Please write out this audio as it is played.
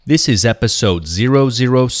This is episode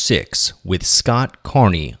 006 with Scott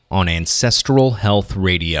Carney on Ancestral Health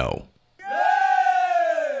Radio.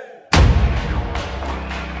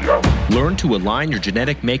 Learn to align your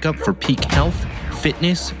genetic makeup for peak health,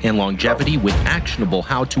 fitness, and longevity with actionable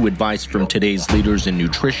how-to advice from today's leaders in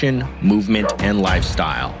nutrition, movement, and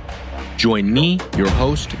lifestyle. Join me, your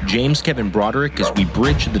host, James Kevin Broderick, as we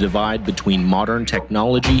bridge the divide between modern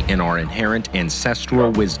technology and our inherent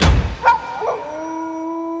ancestral wisdom.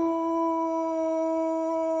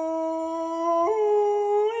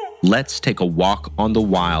 Let's take a walk on the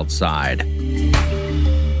wild side.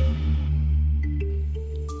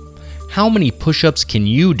 How many push-ups can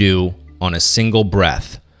you do on a single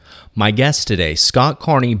breath? My guest today, Scott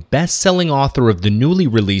Carney, best-selling author of the newly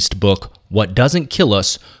released book, What Doesn't Kill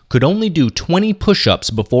Us, could only do 20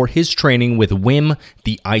 push-ups before his training with Wim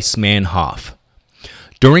the Iceman Hof.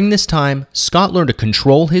 During this time, Scott learned to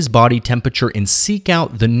control his body temperature and seek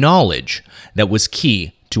out the knowledge that was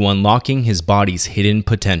key to unlocking his body's hidden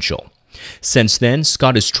potential. Since then,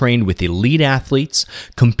 Scott has trained with elite athletes,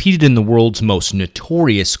 competed in the world's most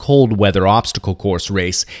notorious cold weather obstacle course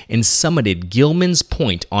race, and summited Gilman's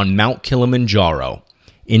Point on Mount Kilimanjaro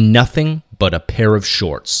in nothing but a pair of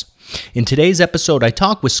shorts. In today's episode, I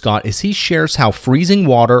talk with Scott as he shares how freezing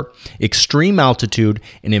water, extreme altitude,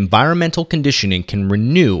 and environmental conditioning can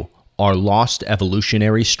renew our lost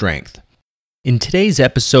evolutionary strength. In today's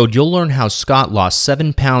episode, you'll learn how Scott lost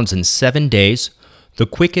 7 pounds in 7 days, the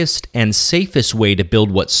quickest and safest way to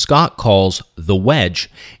build what Scott calls the wedge,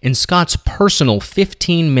 and Scott's personal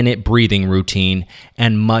 15-minute breathing routine,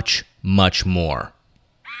 and much, much more.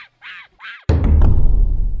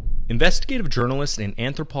 Investigative journalist and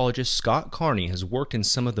anthropologist Scott Carney has worked in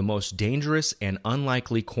some of the most dangerous and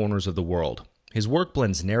unlikely corners of the world. His work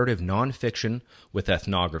blends narrative nonfiction with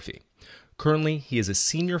ethnography. Currently, he is a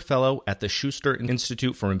senior fellow at the Schuster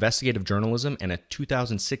Institute for Investigative Journalism and a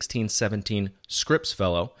 2016-17 Scripps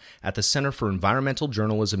Fellow at the Center for Environmental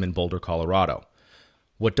Journalism in Boulder, Colorado.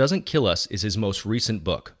 What Doesn't Kill Us is his most recent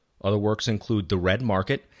book. Other works include The Red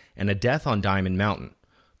Market and A Death on Diamond Mountain.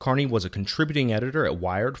 Carney was a contributing editor at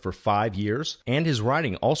Wired for 5 years, and his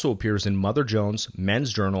writing also appears in Mother Jones,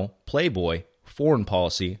 Men's Journal, Playboy, Foreign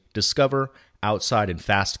Policy, Discover, Outside, and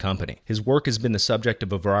Fast Company. His work has been the subject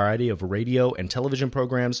of a variety of radio and television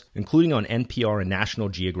programs, including on NPR and National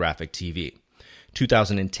Geographic TV.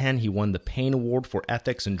 2010, he won the Payne Award for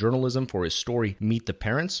Ethics in Journalism for his story Meet the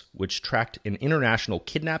Parents, which tracked an international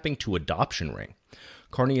kidnapping to adoption ring.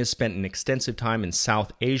 Carney has spent an extensive time in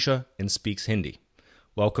South Asia and speaks Hindi.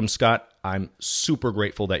 Welcome, Scott. I'm super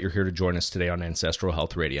grateful that you're here to join us today on Ancestral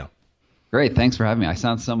Health Radio. Great. Thanks for having me. I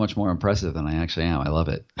sound so much more impressive than I actually am. I love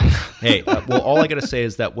it. Hey, well, all I got to say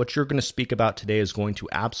is that what you're going to speak about today is going to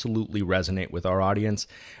absolutely resonate with our audience,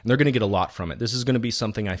 and they're going to get a lot from it. This is going to be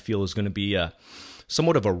something I feel is going to be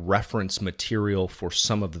somewhat of a reference material for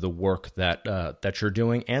some of the work that that you're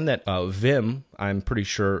doing, and that Wim, I'm pretty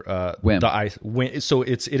sure. Wim. So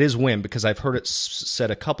it is Wim, because I've heard it said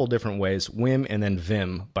a couple different ways, Wim and then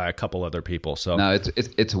Vim by a couple other people. So no,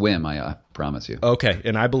 it's Wim. I promise you. Okay,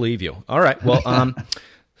 and I believe you. All right. Well,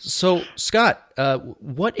 so Scott,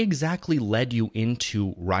 what exactly led you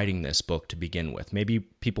into writing this book to begin with? Maybe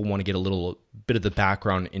people want to get a little bit of the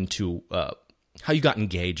background into how you got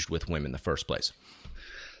engaged with Wim in the first place.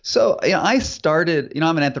 So, I started,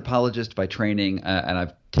 I'm an anthropologist by training, and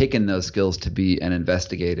I've taken those skills to be an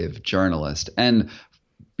investigative journalist. And,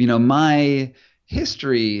 my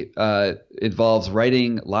history involves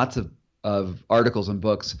writing lots of articles and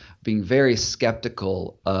books, being very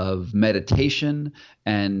skeptical of meditation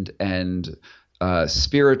and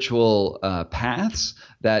spiritual paths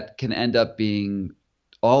that can end up being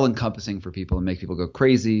all-encompassing for people and make people go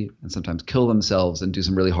crazy and sometimes kill themselves and do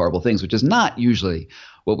some really horrible things, which is not usually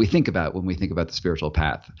what we think about when we think about the spiritual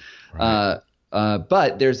path. Right.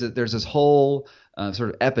 But there's this whole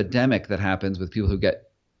sort of epidemic that happens with people who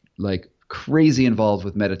get like crazy involved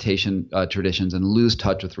with meditation traditions and lose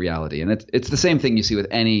touch with reality. And it's the same thing you see with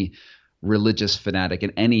any religious fanatic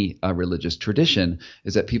in any religious tradition,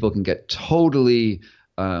 is that people can get totally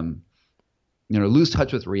lose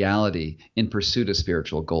touch with reality in pursuit of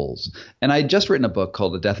spiritual goals. And I had just written a book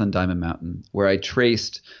called A Death on Diamond Mountain, where I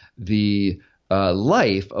traced the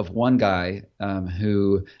life of one guy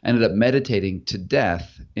who ended up meditating to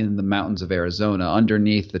death in the mountains of Arizona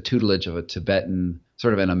underneath the tutelage of a Tibetan,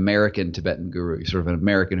 sort of an American Tibetan guru, sort of an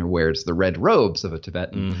American who wears the red robes of a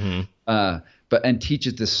Tibetan, and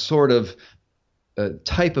teaches this sort of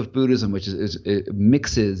type of Buddhism, which it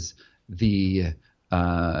mixes the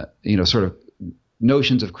sort of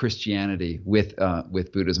notions of Christianity with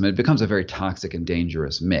Buddhism. It becomes a very toxic and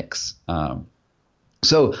dangerous mix.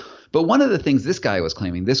 So, but one of the things this guy was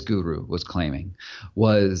claiming, this guru was claiming,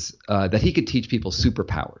 was that he could teach people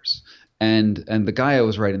superpowers. And the guy I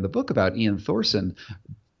was writing the book about, Ian Thorson,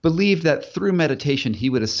 believed that through meditation he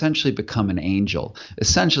would essentially become an angel,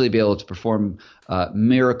 essentially be able to perform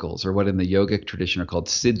miracles, or what in the yogic tradition are called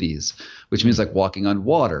siddhis, which means like walking on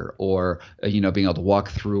water, or being able to walk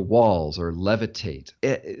through walls or levitate.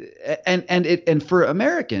 And for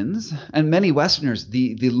Americans and many Westerners,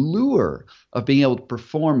 the lure of being able to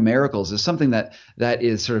perform miracles is something that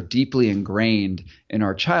is sort of deeply ingrained in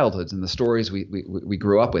our childhoods and the stories we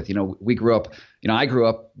grew up with. We grew up. I grew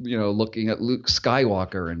up, looking at Luke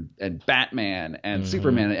Skywalker and Batman and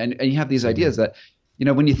Superman, and you have these ideas that,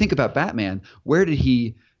 when you think about Batman, where did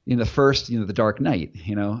he, in the first, the Dark Knight,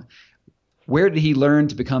 where did he learn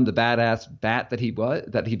to become the badass bat that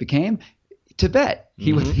he became? Tibet.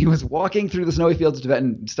 He was walking through the snowy fields of Tibet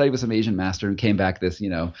and studied with some Asian master and came back this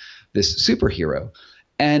superhero.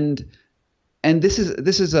 And this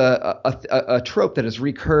is a trope that has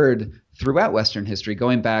recurred throughout Western history,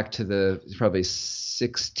 going back to the probably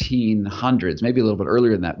 1600s, maybe a little bit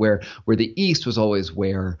earlier than that, where the East was always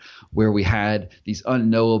where we had these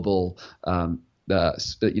unknowable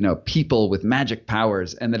people with magic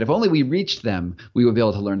powers, and that if only we reached them, we would be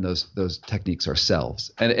able to learn those techniques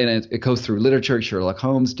ourselves. And it goes through literature. Sherlock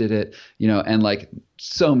Holmes did it, and like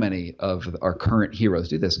so many of our current heroes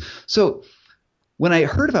do this. So when I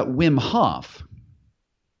heard about Wim Hof,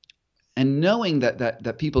 and knowing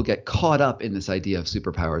that people get caught up in this idea of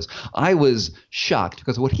superpowers, I was shocked,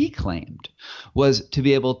 because what he claimed was to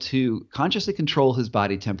be able to consciously control his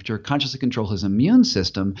body temperature, consciously control his immune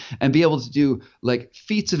system, and be able to do like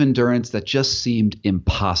feats of endurance that just seemed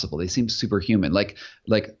impossible. They seemed superhuman, like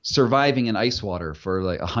surviving in ice water for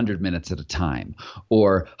like 100 minutes at a time,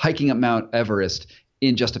 or hiking up Mount Everest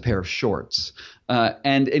in just a pair of shorts.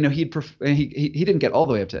 And he didn't get all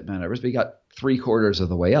the way up to Mount Everest, but he got 3/4 of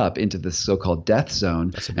the way up into this so-called death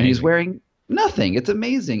zone, and he's wearing nothing. It's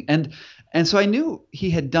amazing. And so I knew he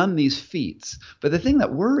had done these feats, but the thing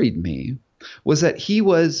that worried me was that he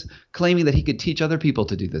was claiming that he could teach other people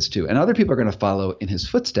to do this too, and other people are going to follow in his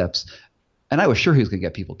footsteps. And I was sure he was going to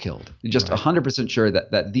get people killed. Just 100% sure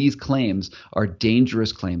that these claims are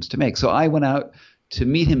dangerous claims to make. So I went out to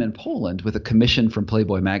meet him in Poland with a commission from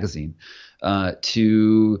Playboy magazine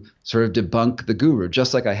to sort of debunk the guru,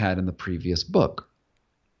 just like I had in the previous book.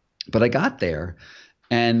 But I got there,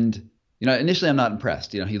 and initially I'm not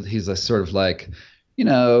impressed. He's a sort of like,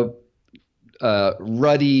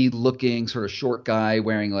 ruddy looking sort of short guy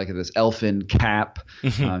wearing like this elfin cap. He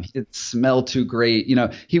didn't smell too great.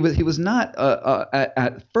 He was not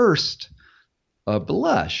at first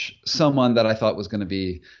blush someone that I thought was going to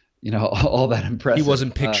be all that impressive. He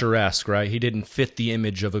wasn't picturesque, right? He didn't fit the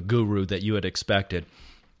image of a guru that you had expected.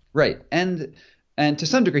 Right. And to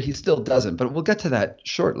some degree he still doesn't, but we'll get to that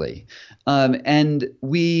shortly. But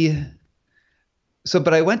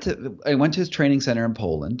I went to his training center in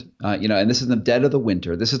Poland, and this is in the dead of the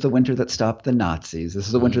winter. This is the winter that stopped the Nazis. This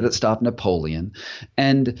is the winter that stopped Napoleon.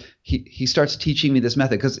 And he starts teaching me this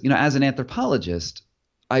method because, as an anthropologist,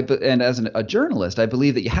 and as a journalist, I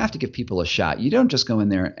believe that you have to give people a shot. You don't just go in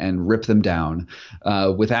there and rip them down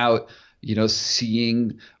without,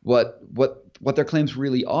 seeing what their claims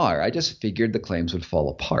really are. I just figured the claims would fall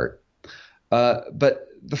apart. But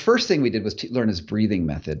the first thing we did was learn his breathing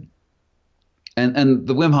method. And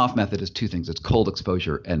the Wim Hof method is two things. It's cold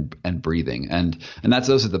exposure and breathing. And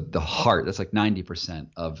those are the heart. That's like 90%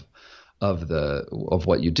 of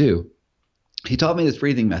what you do. He taught me this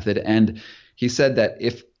breathing method, and he said that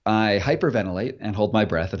if I hyperventilate and hold my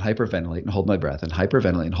breath, and hyperventilate and hold my breath, and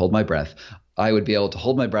hyperventilate and hold my breath, I would be able to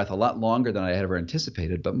hold my breath a lot longer than I had ever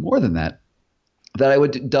anticipated. But more than that I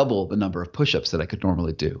would double the number of push-ups that I could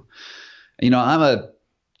normally do. I'm a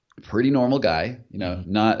pretty normal guy,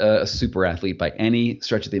 not a super athlete by any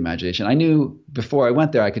stretch of the imagination. I knew before I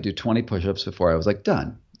went there I could do 20 push-ups before I was like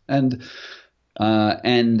done. And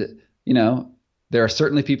there are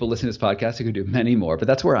certainly people listening to this podcast who could do many more, but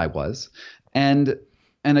that's where I was. And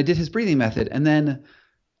I did his breathing method. And then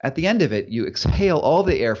at the end of it, you exhale all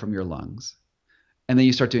the air from your lungs, and then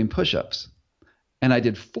you start doing push-ups. And I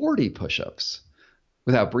did 40 push-ups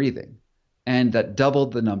without breathing. And that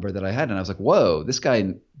doubled the number that I had. And I was like, whoa, this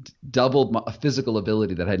guy doubled my physical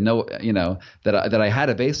ability that I had that I had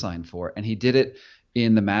a baseline for. And he did it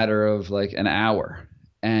in the matter of like an hour.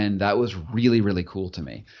 And that was really, really cool to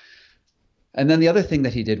me. And then the other thing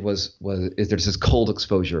that he did is there's this cold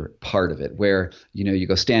exposure part of it where, you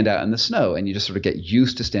go stand out in the snow and you just sort of get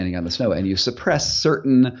used to standing out in the snow, and you suppress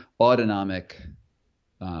certain autonomic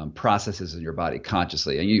processes in your body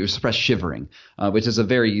consciously, and you suppress shivering, which is a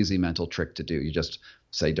very easy mental trick to do. You just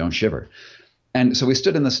say, don't shiver. And so we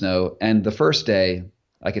stood in the snow, and the first day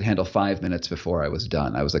I could handle 5 minutes before I was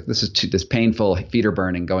done. I was like, this is this painful, feet are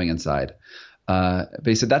burning, going inside. But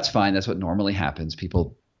he said, that's fine. That's what normally happens.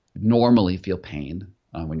 People normally feel pain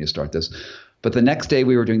when you start this. But the next day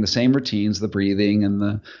we were doing the same routines, the breathing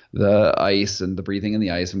and the ice and the breathing in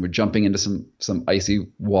the ice, and we're jumping into some icy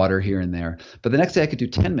water here and there. But the next day I could do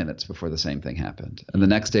 10 minutes before the same thing happened. And the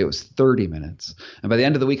next day it was 30 minutes. And by the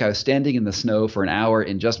end of the week I was standing in the snow for an hour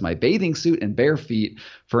in just my bathing suit and bare feet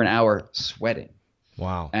for an hour sweating.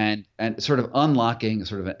 Wow. And sort of unlocking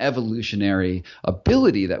sort of an evolutionary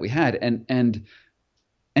ability that we had. And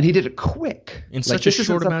he did it quick. In such a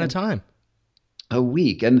short amount of time. A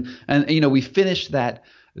week. And we finished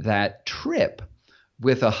that trip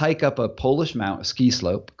with a hike up a Polish ski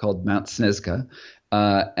slope called Mount Snezka.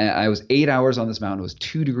 And I was 8 hours on this mountain. It was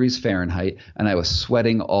 2 degrees Fahrenheit, and I was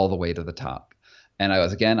sweating all the way to the top. And I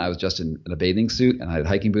was just in a bathing suit, and I had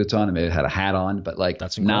hiking boots on, and maybe I had a hat on, but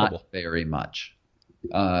that's incredible. Not very much.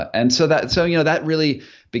 And so that really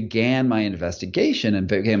began my investigation and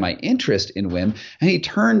began my interest in Wim, and he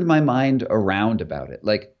turned my mind around about it.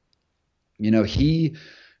 Like, he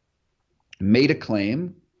made a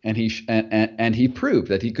claim, and he proved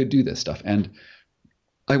that he could do this stuff. And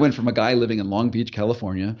I went from a guy living in Long Beach,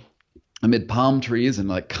 California, amid palm trees and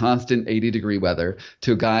like constant 80-degree weather,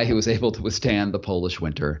 to a guy who was able to withstand the Polish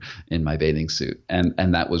winter in my bathing suit. And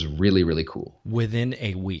that was really, really cool. Within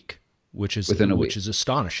a week, which is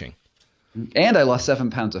astonishing. And I lost 7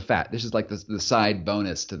 pounds of fat. This is like the side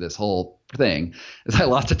bonus to this whole thing, is I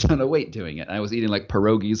lost a ton of weight doing it. I was eating like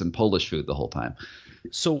pierogies and Polish food the whole time.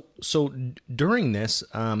 So during this,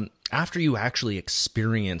 after you actually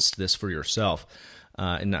experienced this for yourself,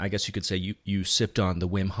 and I guess you could say you sipped on the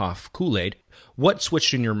Wim Hof Kool-Aid, what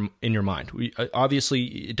switched in your mind? Obviously,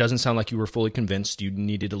 it doesn't sound like you were fully convinced. You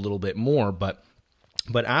needed a little bit more, but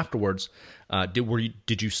afterwards,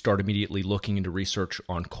 did you start immediately looking into research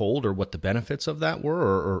on cold, or what the benefits of that were,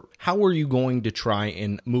 or how were you going to try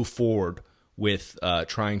and move forward with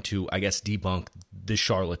trying to, I guess, debunk the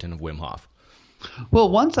charlatan of Wim Hof? Well,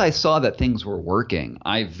 once I saw that things were working,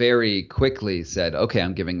 I very quickly said, okay,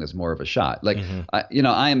 I'm giving this more of a shot. Like,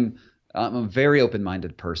 I'm a very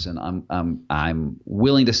open-minded person. I'm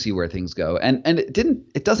willing to see where things go. And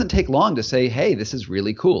it doesn't take long to say, hey, this is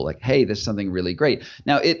really cool. Like, hey, this is something really great.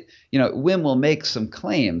 Now Wim will make some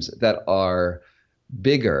claims that are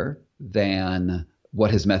bigger than what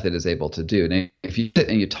his method is able to do. And if you sit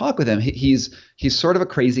and you talk with him, he's sort of a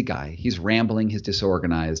crazy guy. He's rambling, he's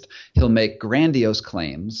disorganized. He'll make grandiose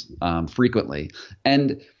claims frequently.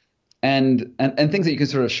 And things that you can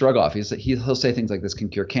sort of shrug off. He'll say things like, this can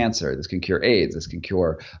cure cancer, this can cure AIDS, this can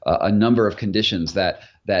cure a number of conditions that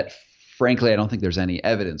frankly I don't think there's any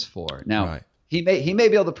evidence for. Now, right. He may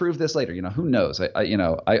be able to prove this later. Who knows?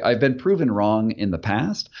 I've been proven wrong in the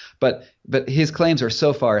past, but his claims are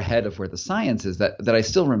so far ahead of where the science is that I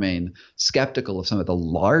still remain skeptical of some of the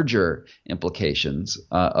larger implications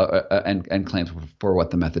and claims for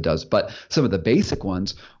what the method does. But some of the basic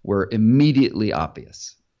ones were immediately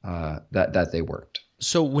obvious. That they worked.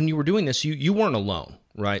 So when you were doing this, you weren't alone,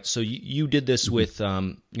 right? So you did this with,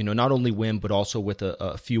 not only Wim, but also with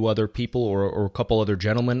a few other people or a couple other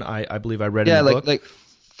gentlemen, I believe I read in the book. Like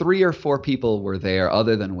 3 or 4 people were there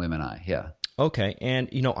other than Wim and I, yeah. Okay, and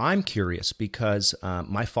I'm curious because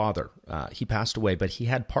my father, he passed away, but he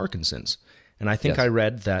had Parkinson's. And I think I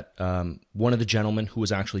read that one of the gentlemen who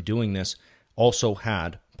was actually doing this also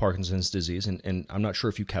had Parkinson's disease, and I'm not sure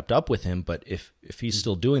if you kept up with him, but if he's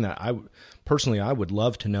still doing that, I would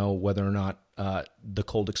love to know whether or not the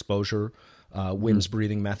cold exposure, Wim's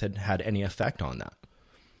breathing method had any effect on that.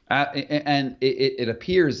 And it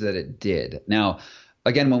appears that it did. Now,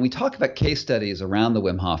 again, when we talk about case studies around the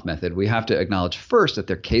Wim Hof method, we have to acknowledge first that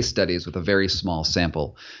they're case studies with a very small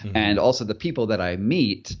sample, and also the people that I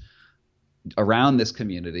meet around this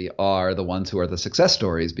community are the ones who are the success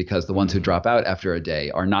stories, because the ones who drop out after a day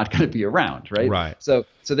are not going to be around, right? Right. So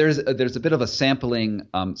there's a bit of a sampling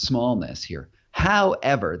smallness here.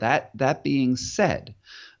 However, that being said,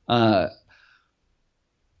 it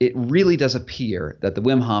really does appear that the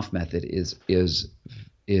Wim Hof method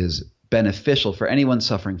is beneficial for anyone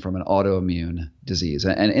suffering from an autoimmune disease,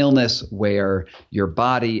 an illness where your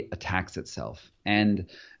body attacks itself, and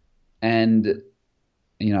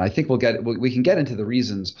I think we can get into the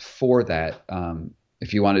reasons for that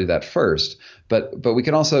if you want to do that first. But we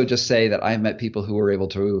can also just say that I've met people who were able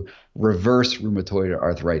to reverse rheumatoid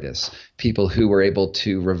arthritis, people who were able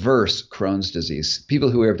to reverse Crohn's disease, people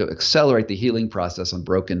who were able to accelerate the healing process on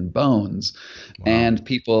broken bones, and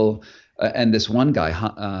people. And this one guy,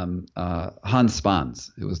 Hans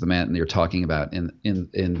Spans, who was the man you're talking about,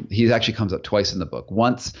 he actually comes up twice in the book.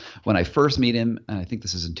 Once when I first meet him, and I think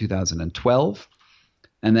this is in 2012,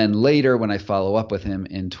 and then later when I follow up with him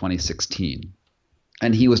in 2016.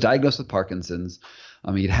 And he was diagnosed with Parkinson's.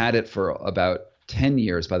 He'd had it for about 10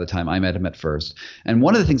 years by the time I met him at first. And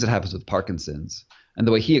one of the things that happens with Parkinson's, and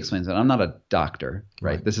the way he explains it, I'm not a doctor,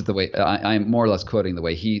 right? This is the way I'm more or less quoting the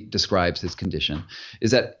way he describes his condition,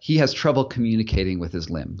 is that he has trouble communicating with his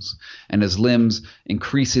limbs, and his limbs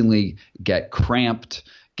increasingly get cramped,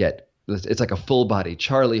 it's like a full body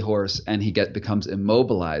Charlie horse, and he becomes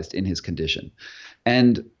immobilized in his condition.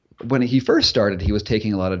 And when he first started, he was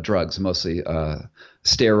taking a lot of drugs, mostly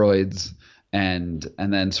steroids, and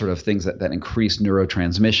then sort of things that increase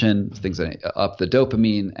neurotransmission, things that up the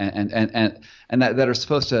dopamine, and that are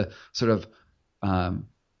supposed to sort of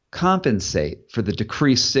compensate for the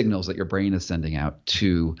decreased signals that your brain is sending out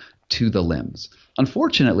to the limbs.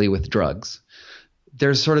 Unfortunately, with drugs,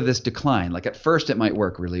 there's sort of this decline. Like at first, it might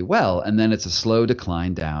work really well, and then it's a slow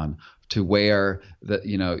decline down to where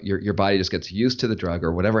your body just gets used to the drug,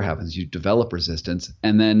 or whatever happens, you develop resistance,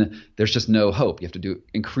 and then there's just no hope. You have to do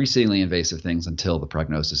increasingly invasive things until the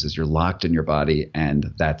prognosis is you're locked in your body,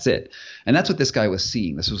 and that's it. And that's what this guy was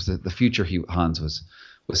seeing. This was the future Hans was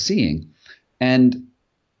seeing. And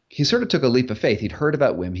he sort of took a leap of faith. He'd heard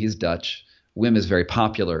about Wim. He's Dutch. Wim is very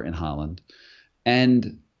popular in Holland.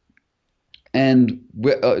 And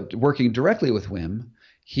working directly with Wim,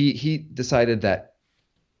 he decided that,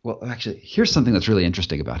 well, actually, here's something that's really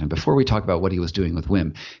interesting about him. Before we talk about what he was doing with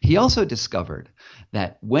Wim, he also discovered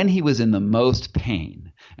that when he was in the most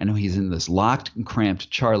pain, and he's in this locked and cramped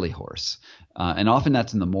Charlie horse, and often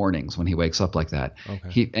that's in the mornings when he wakes up like that,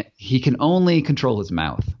 he can only control his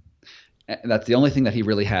mouth. That's the only thing that he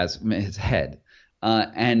really has, his head.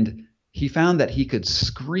 And he found that he could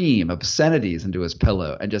scream obscenities into his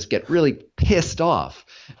pillow and just get really pissed off.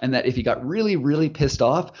 And that if he got really, really pissed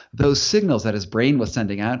off, those signals that his brain was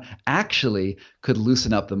sending out actually could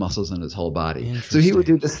loosen up the muscles in his whole body. So he would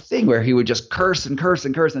do this thing where he would just curse and curse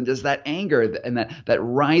and curse, and just that anger and that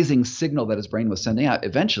rising signal that his brain was sending out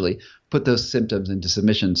eventually put those symptoms into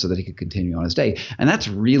submission so that he could continue on his day. And that's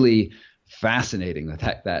really fascinating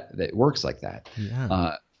that it works like that.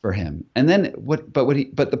 Yeah. For him. And then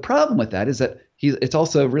but the problem with that is that it's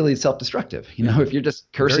also really self-destructive. If you're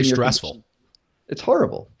just cursing, very stressful. It's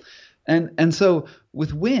horrible. And so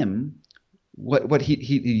with Wim, what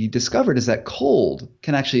he discovered is that cold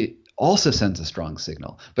can actually also sends a strong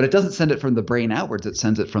signal, but it doesn't send it from the brain outwards. It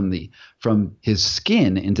sends it from his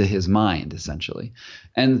skin into his mind, essentially.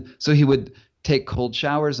 And so he would take cold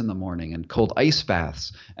showers in the morning and cold ice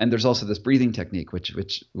baths. And there's also this breathing technique, which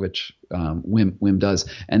Wim does.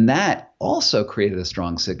 And that also created a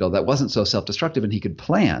strong signal that wasn't so self-destructive, and he could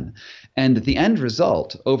plan. And the end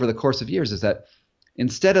result over the course of years is that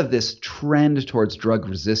instead of this trend towards drug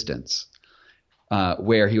resistance,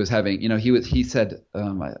 where he was having, he said,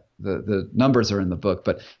 the numbers are in the book,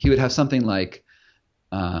 but he would have something like,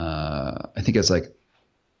 I think it's like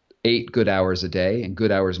 8 good hours a day, and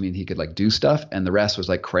good hours mean he could do stuff, and the rest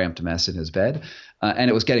was cramped mess in his bed. And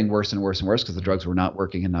it was getting worse and worse and worse because the drugs were not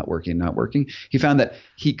working and not working and not working. He found that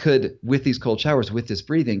he could, with these cold showers, with this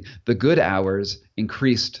breathing, the good hours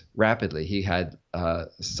increased rapidly. He had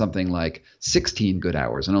something like 16 good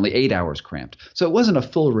hours and only 8 hours cramped. So it wasn't a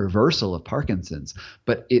full reversal of Parkinson's,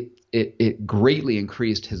 but it greatly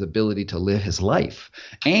increased his ability to live his life.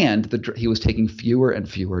 And he was taking fewer and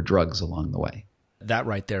fewer drugs along the way. That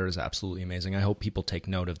right there is absolutely amazing. I hope people take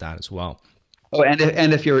note of that as well. Oh, and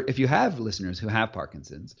if you have listeners who have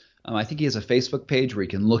Parkinson's, I think he has a Facebook page where you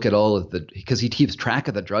can look at all of because he keeps track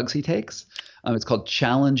of the drugs he takes. It's called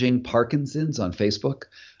Challenging Parkinson's on Facebook,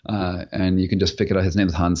 and you can just pick it up. His name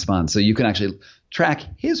is Hans Spahn, so you can actually track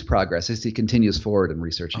his progress as he continues forward in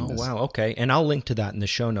researching this. Oh wow, okay, and I'll link to that in the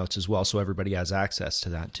show notes as well, so everybody has access to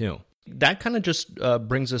that too. That kind of just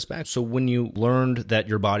brings us back. So when you learned that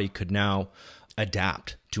your body could now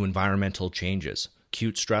adapt to environmental changes,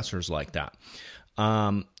 acute stressors like that.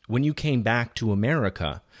 When you came back to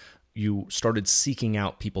America, you started seeking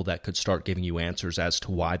out people that could start giving you answers as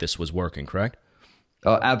to why this was working, correct?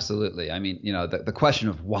 Oh, absolutely. I mean, the question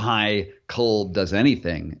of why cold does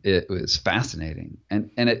anything, it was fascinating. And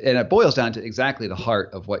it boils down to exactly the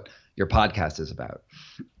heart of what your podcast is about.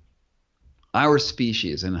 Our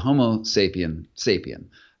species, and Homo sapien,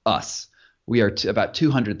 us, we are about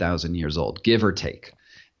 200,000 years old, give or take.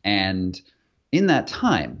 And in that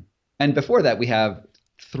time, and before that, we have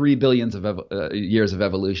 3 billions of years of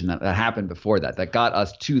evolution that happened before that got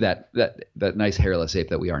us to that nice hairless ape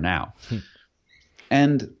that we are now.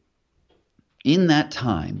 And in that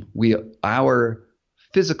time, our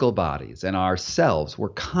physical bodies and ourselves were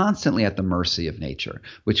constantly at the mercy of nature,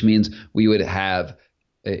 which means we would have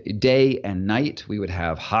day and night. We would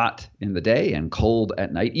have hot in the day and cold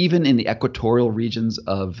at night. Even in the equatorial regions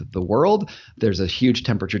of the world, there's a huge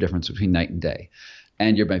temperature difference between night and day.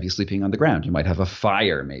 And you might be sleeping on the ground. You might have a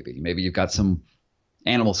fire, maybe. Maybe you've got some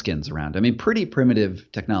animal skins around. I mean, pretty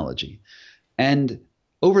primitive technology. And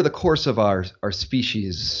over the course of our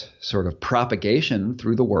species sort of propagation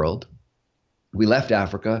through the world, we left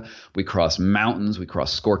Africa, we crossed mountains, we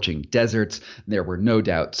crossed scorching deserts. There were no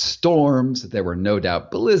doubt storms, there were no doubt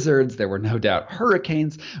blizzards, there were no doubt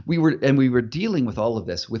hurricanes. We were dealing with all of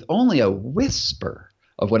this with only a whisper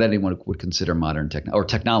of what anyone would consider modern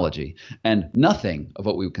technology, and nothing of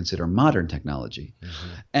what we would consider modern technology. Mm-hmm.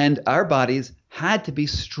 And our bodies had to be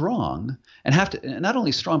strong and not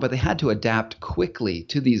only strong, but they had to adapt quickly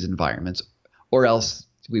to these environments, or else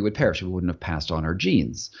we would perish. We wouldn't have passed on our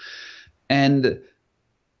genes. And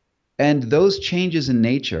those changes in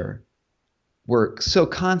nature were so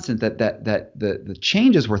constant that the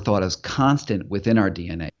changes were thought as constant within our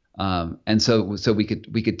DNA. And so we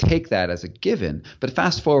could take that as a given. But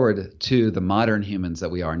fast forward to the modern humans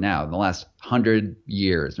that we are now, in the last 100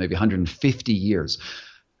 years, maybe 150 years,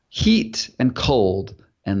 heat and cold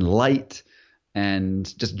and light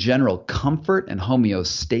and just general comfort and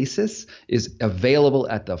homeostasis is available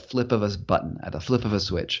at the flip of a button, at the flip of a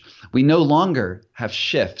switch. We no longer have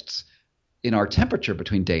shifts in our temperature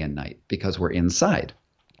between day and night because we're inside,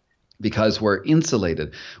 because we're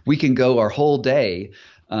insulated. We can go our whole day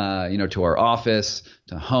to our office,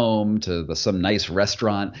 to home, to some nice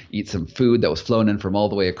restaurant, eat some food that was flown in from all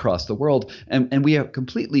the way across the world. And we have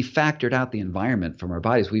completely factored out the environment from our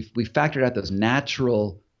bodies. We've factored out those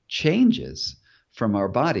natural changes from our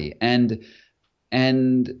body. And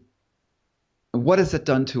what has it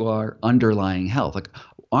done to our underlying health? Like,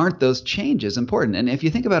 aren't those changes important? And if you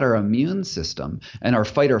think about our immune system and our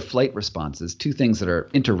fight or flight responses, two things that are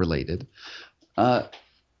interrelated,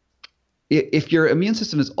 if your immune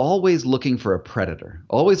system is always looking for a predator,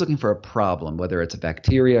 always looking for a problem, whether it's a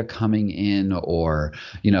bacteria coming in or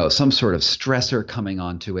some sort of stressor coming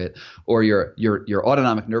onto it, or your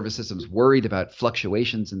autonomic nervous system is worried about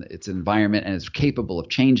fluctuations in its environment and is capable of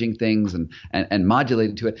changing things and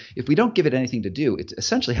modulating to it, if we don't give it anything to do, it's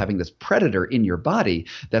essentially having this predator in your body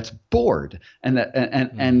that's bored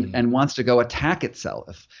and wants to go attack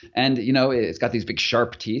itself. And it's got these big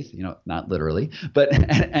sharp teeth, not literally, but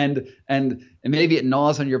and maybe it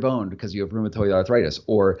gnaws on your bone because you have rheumatoid arthritis,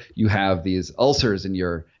 or you have these ulcers in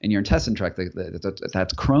your intestine tract.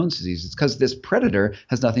 That's Crohn's disease. It's because this predator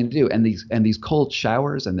has nothing to do. And these cold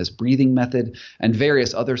showers and this breathing method and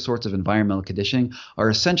various other sorts of environmental conditioning are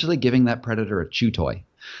essentially giving that predator a chew toy.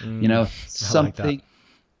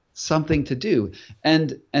 Something to do.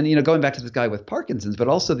 And going back to this guy with Parkinson's, but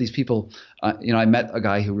also these people, I met a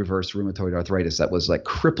guy who reversed rheumatoid arthritis that was like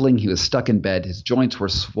crippling. He was stuck in bed. His joints were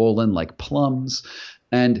swollen like plums.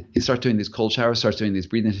 And he starts doing these cold showers, starts doing these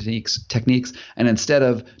breathing techniques. And instead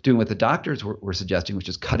of doing what the doctors were suggesting, which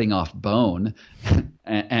is cutting off bone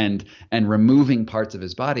and removing parts of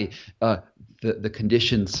his body, the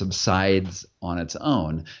condition subsides on its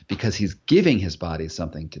own because he's giving his body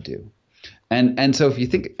something to do. And so if you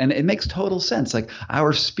think, and it makes total sense, like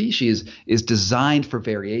our species is designed for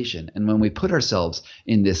variation. And when we put ourselves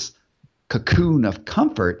in this cocoon of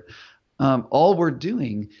comfort, all we're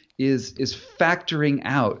doing is factoring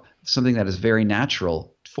out something that is very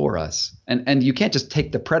natural for us. And you can't just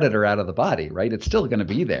take the predator out of the body, right? It's still going to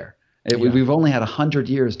be there. We've only had 100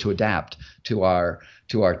 years to adapt to our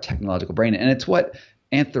technological brain. And it's what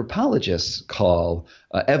anthropologists call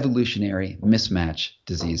evolutionary mismatch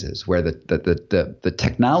diseases, where the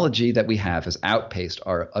technology that we have has outpaced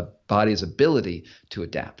our body's ability to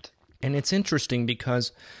adapt. And it's interesting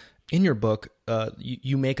because in your book,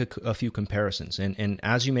 you make a few comparisons. And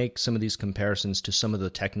as you make some of these comparisons to some of the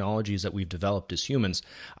technologies that we've developed as humans,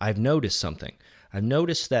 I've noticed something. I've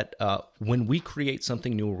noticed that when we create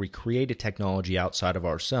something new or we create a technology outside of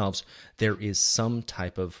ourselves, there is some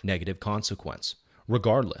type of negative consequence,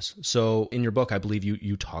 regardless. So in your book, I believe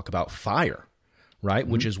you talk about fire, right?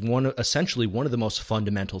 Mm-hmm. Which is essentially one of the most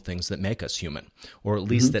fundamental things that make us human, or at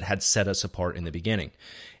least that had set us apart in the beginning.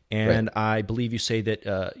 And right. I believe you say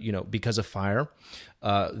that, because of fire,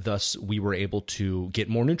 thus we were able to get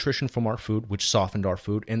more nutrition from our food, which softened our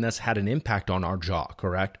food, and thus had an impact on our jaw,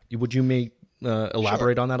 correct? Would you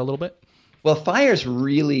elaborate on that a little bit? Well, fire is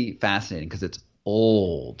really fascinating because it's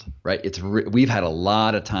old, right? We've had a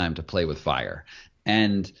lot of time to play with fire,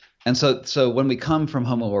 and so when we come from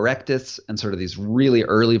Homo erectus and sort of these really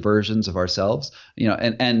early versions of ourselves,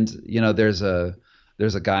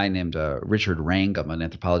 there's a guy named Richard Wrangham, an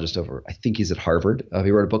anthropologist I think he's at Harvard.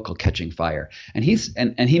 He wrote a book called Catching Fire, and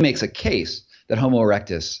he makes a case that Homo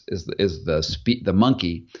erectus is the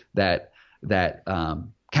monkey that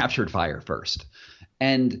captured fire first.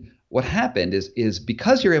 And what happened is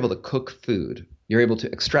because you're able to cook food, you're able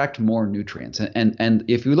to extract more nutrients. And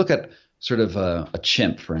if you look at sort of a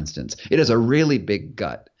chimp, for instance, it has a really big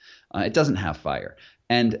gut. It doesn't have fire.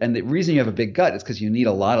 And the reason you have a big gut is because you need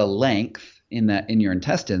a lot of length in your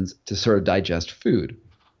intestines to sort of digest food.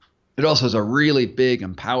 It also has a really big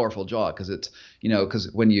and powerful jaw because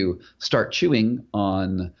when you start chewing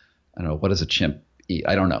on, I don't know, what does a chimp eat?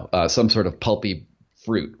 I don't know, some sort of pulpy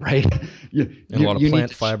fruit, right? And a lot of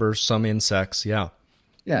plant fibers, some insects, yeah.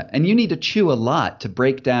 Yeah, and you need to chew a lot to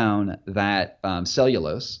break down that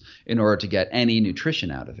cellulose in order to get any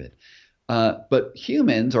nutrition out of it. But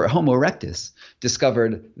humans, or Homo erectus,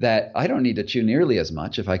 discovered that I don't need to chew nearly as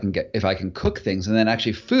much if I can cook things, and then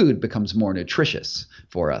actually food becomes more nutritious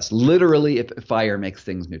for us. Literally, if fire makes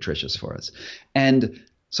things nutritious for us. And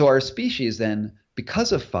so our species then,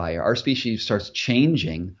 because of fire, our species starts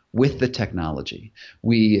changing with the technology.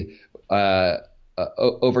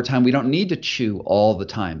 Over time, we don't need to chew all the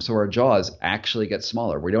time. So our jaws actually get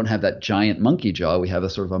smaller. We don't have that giant monkey jaw. We have a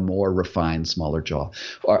sort of a more refined, smaller jaw.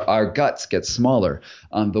 Our guts get smaller.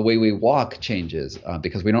 The way we walk changes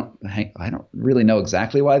because I don't really know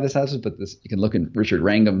exactly why this happens, but you can look in Richard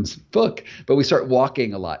Wrangham's book, but we start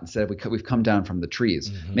walking a lot instead. We've come down from the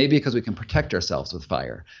trees. Mm-hmm. Maybe because we can protect ourselves with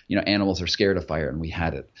fire. Animals are scared of fire, and we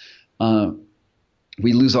had it.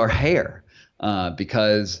 We lose our hair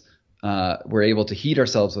because we're able to heat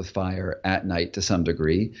ourselves with fire at night to some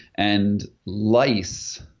degree, and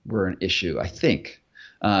lice were an issue, I think.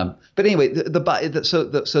 But anyway, so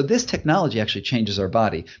this technology actually changes our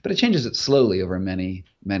body, but it changes it slowly over many,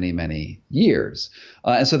 many, many years.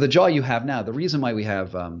 And so the jaw you have now, the reason why we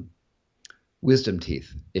have wisdom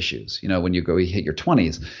teeth issues, when you hit your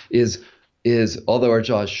 20s, is although our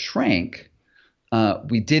jaws shrank,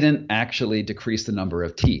 we didn't actually decrease the number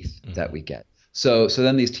of teeth that we get. So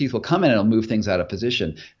then these teeth will come in and it'll move things out of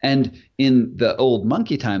position. And in the old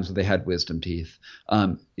monkey times when they had wisdom teeth,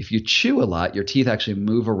 if you chew a lot, your teeth actually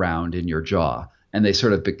move around in your jaw and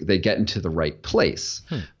they get into the right place.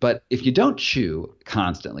 But if you don't chew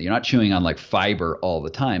constantly, you're not chewing on like fiber all the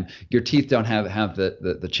time, your teeth don't have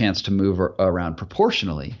the chance to move around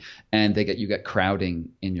proportionally, and you get crowding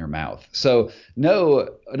in your mouth. So none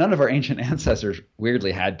of our ancient ancestors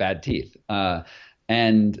weirdly had bad teeth.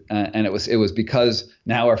 And it was because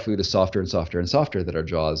now our food is softer and softer and softer that our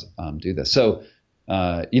jaws do this. So,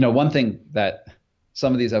 one thing that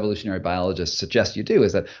some of these evolutionary biologists suggest you do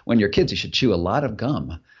is that when you're kids, you should chew a lot of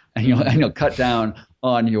gum, and you'll cut down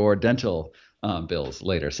on your dental bills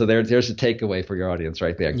later. So there's a takeaway for your audience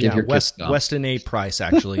right there. Give your kids gum. Weston A. Price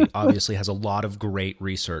actually obviously has a lot of great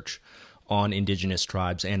research on indigenous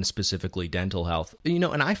tribes and specifically dental health.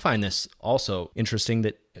 And I find this also interesting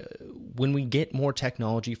that when we get more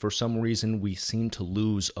technology, for some reason, we seem to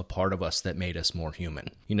lose a part of us that made us more human.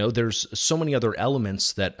 There's so many other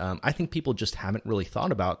elements that I think people just haven't really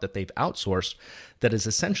thought about that they've outsourced that is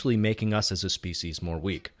essentially making us as a species more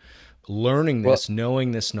weak. Learning this,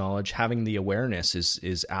 knowing this knowledge, having the awareness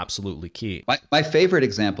is absolutely key. My favorite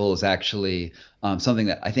example is actually something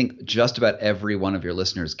that I think just about every one of your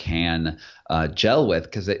listeners can gel with,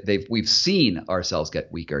 because we've seen ourselves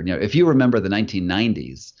get weaker. If you remember the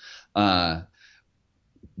 1990s,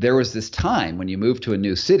 there was this time when you moved to a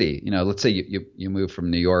new city. Let's say you moved from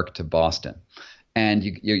New York to Boston. And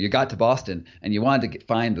you got to Boston and you wanted to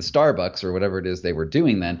find the Starbucks or whatever it is they were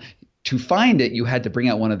doing then. To find it, you had to bring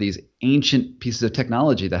out one of these ancient pieces of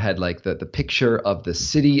technology that had like the picture of the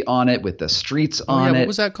city on it with the streets on it. What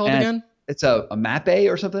was that called again? It's a Map-A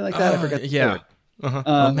or something like that. I forget. Yeah.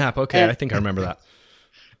 A map. Okay, I think I remember that.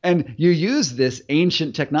 And you use this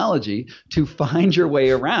ancient technology to find your way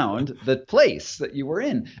around the place that you were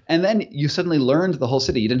in. And then you suddenly learned the whole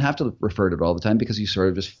city. You didn't have to refer to it all the time because you sort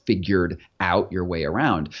of just figured out your way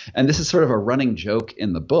around. And this is sort of a running joke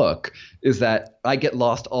in the book, is that I get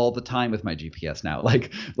lost all the time with my GPS now.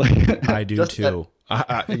 Like I do too.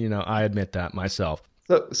 I admit that myself.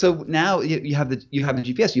 So now you have the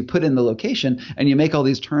GPS. You put in the location and you make all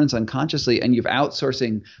these turns unconsciously, and you've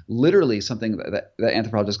outsourcing literally something that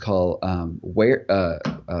anthropologists call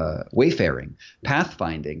wayfaring,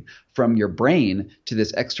 pathfinding from your brain to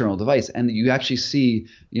this external device. And you actually see,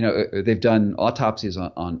 they've done autopsies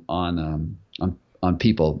on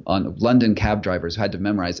people, on London cab drivers who had to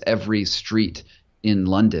memorize every street in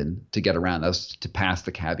London to get around. That was to pass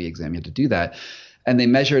the cabbie exam. You had to do that. And they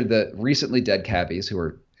measured the recently dead cabbies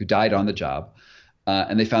who died on the job,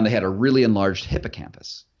 and they found they had a really enlarged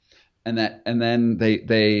hippocampus. And then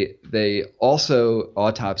they also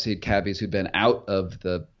autopsied cabbies who'd been out of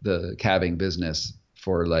the cabbing business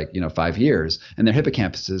for 5 years, and their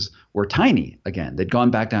hippocampuses were tiny again. They'd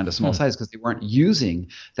gone back down to small size because they weren't using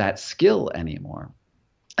that skill anymore.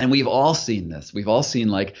 And we've all seen this. We've all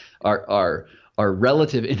seen our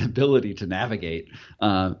relative inability to navigate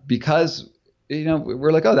because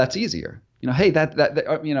we're like, oh, that's easier. Hey,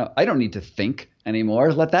 that I don't need to think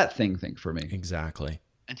anymore. Let that thing think for me. Exactly.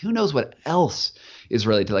 And who knows what else is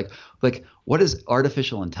related to like what is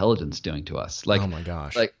artificial intelligence doing to us? Oh my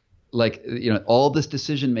gosh. All this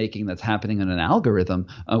decision making that's happening in an algorithm,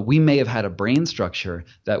 we may have had a brain structure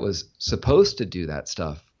that was supposed to do that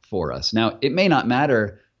stuff for us. Now, it may not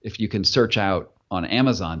matter if you can search out on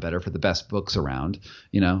Amazon better for the best books around,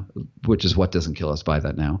 which is What Doesn't Kill Us. Buy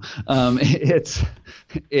that now.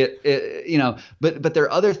 But there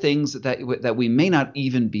are other things that we may not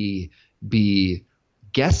even be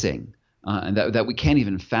guessing, and that we can't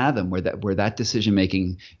even fathom, where that decision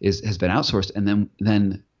making has been outsourced, and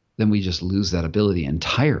then we just lose that ability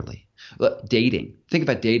entirely. Look, dating. Think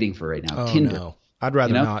about dating for right now. Oh, Tinder. No. I'd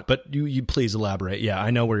rather not, but you please elaborate. Yeah,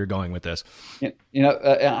 I know where you're going with this.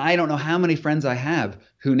 I don't know how many friends I have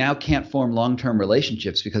who now can't form long-term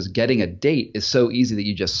relationships because getting a date is so easy that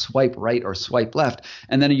you just swipe right or swipe left,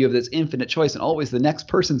 and then you have this infinite choice, and always the next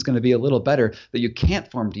person's going to be a little better, that you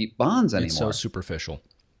can't form deep bonds anymore. It's so superficial.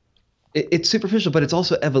 It's superficial, but it's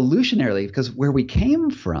also evolutionarily, because where we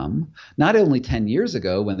came from, not only 10 years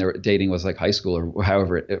ago when dating was like high school or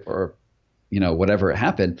however whatever it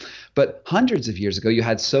happened, but hundreds of years ago, you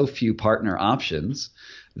had so few partner options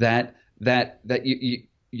that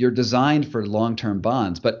you're designed for long-term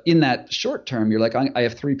bonds. But in that short term, you're like, I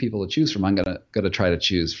have 3 people to choose from. I'm gonna try to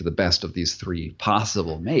choose for the best of these 3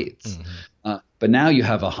 possible mates. Mm-hmm. But now you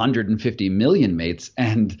have 150 million mates,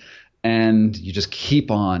 and you just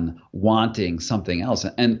keep on wanting something else.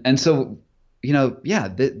 And so,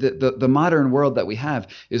 the modern world that we have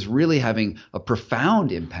is really having a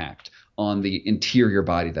profound impact on the interior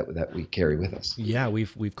body that we carry with us. Yeah,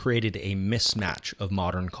 we've created a mismatch of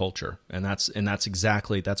modern culture, and that's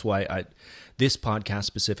why this podcast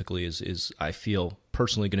specifically is I feel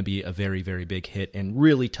personally going to be a very, very big hit and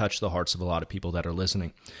really touch the hearts of a lot of people that are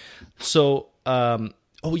listening. So,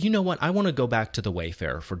 you know what? I want to go back to the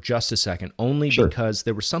Wayfarer for just a second, only Sure. because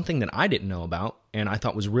there was something that I didn't know about and I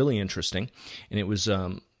thought was really interesting, and it was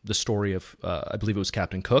the story of I believe it was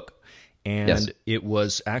Captain Cook. And Yes. It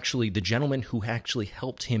was actually the gentleman who actually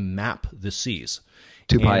helped him map the seas.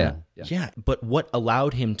 Tupaya. Yeah, but what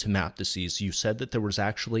allowed him to map the seas? You said that there was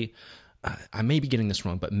actually, I may be getting this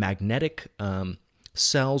wrong, but magnetic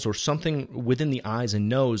cells or something within the eyes and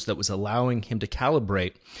nose that was allowing him to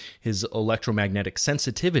calibrate his electromagnetic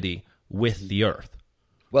sensitivity with the Earth.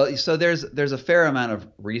 Well, so there's a fair amount of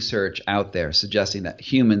research out there suggesting that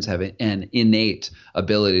humans have an innate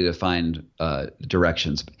ability to find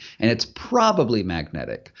directions, and it's probably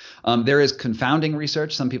magnetic. There is confounding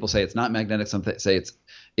research. Some people say it's not magnetic. Some say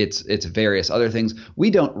it's various other things. We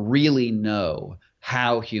don't really know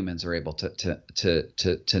how humans are able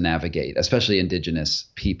to navigate, especially indigenous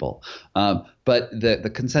people. But the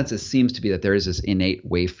consensus seems to be that there is this innate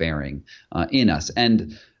wayfaring in us.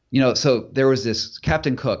 And so there was this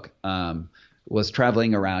Captain Cook was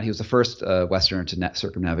traveling around. He was the first Westerner to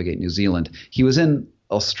circumnavigate New Zealand. He was in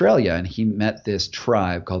Australia, and he met this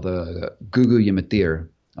tribe called the Gugu Yamatir.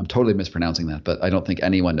 I'm totally mispronouncing that, but I don't think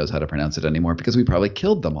anyone knows how to pronounce it anymore because we probably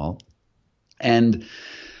killed them all. And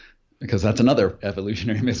because that's another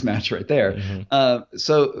evolutionary mismatch right there.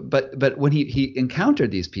 Mm-hmm. But when he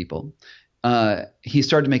encountered these people, he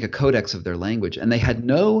started to make a codex of their language, and they had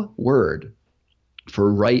no word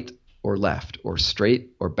for right or left or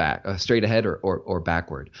straight or back, straight ahead or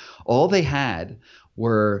backward. All they had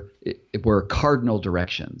were cardinal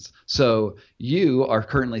directions. So you are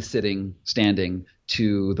currently standing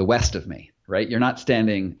to the west of me, right? You're not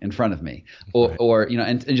standing in front of me, or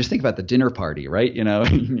and just think about the dinner party, right?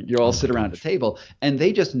 You all sit around a table, and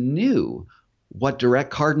they just knew what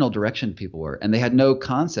cardinal direction people were, and they had no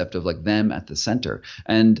concept of like them at the center,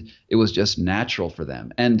 and it was just natural for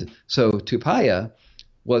them. And so Tupaya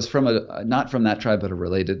was from not from that tribe, but a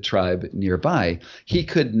related tribe nearby. He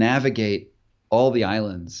could navigate all the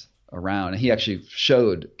islands around. And he actually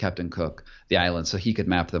showed Captain Cook the islands so he could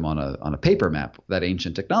map them on a paper map, that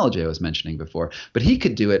ancient technology I was mentioning before. But he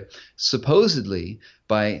could do it supposedly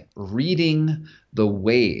by reading the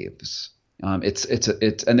waves. And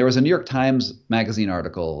there was a New York Times Magazine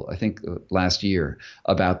article, I think last year,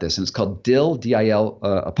 about this, and it's called DIL, D-I-L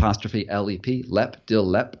apostrophe L-E-P, LEP, DIL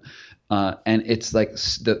LEP. And it's like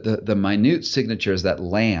the minute signatures that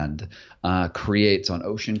land creates on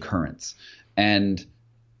ocean currents. And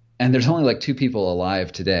there's only like 2 people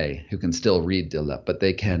alive today who can still read DIL LEP, but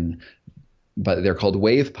they're called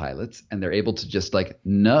wave pilots, and they're able to just like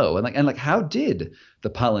know. And how did the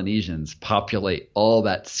Polynesians populate all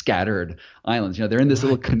that scattered islands? You know, they're in this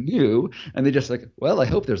little canoe, and they just like, well, I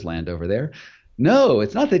hope there's land over there. No,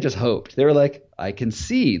 it's not they just hoped. They were like, I can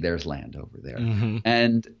see there's land over there. Mm-hmm.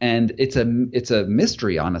 And it's a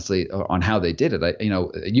mystery, honestly, on how they did it.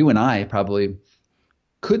 You and I probably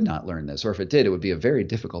could not learn this, or if it did, it would be a very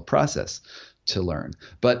difficult process to learn.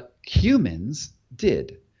 But humans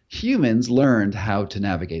did. Humans learned how to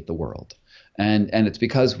navigate the world. And it's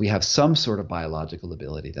because we have some sort of biological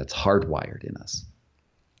ability that's hardwired in us.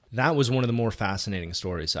 That was one of the more fascinating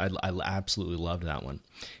stories. I absolutely loved that one.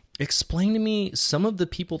 Explain to me some of the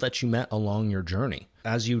people that you met along your journey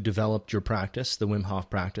as you developed your practice, the Wim Hof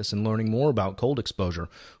practice, and learning more about cold exposure.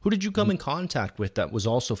 Who did you come in contact with that was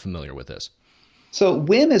also familiar with this? So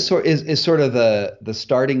Wim is sort of the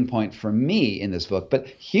starting point for me in this book, but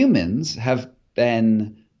humans have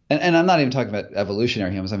been, and I'm not even talking about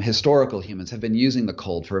evolutionary humans, historical humans have been using the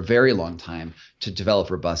cold for a very long time to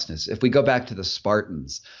develop robustness. If we go back to the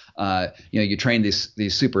Spartans, you train these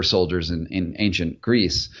super soldiers in ancient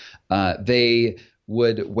Greece, they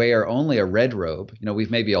would wear only a red robe. You know,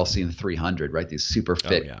 we've maybe all seen 300, right? These super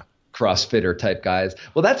fit CrossFitter type guys.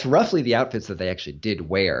 Well, that's roughly the outfits that they actually did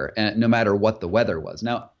wear, and no matter what the weather was.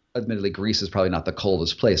 Now, admittedly, Greece is probably not the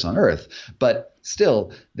coldest place on earth, but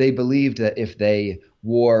still, they believed that if they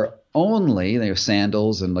wore only their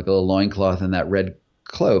sandals and like a little loincloth and that red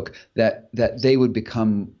cloak, that they would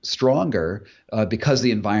become stronger because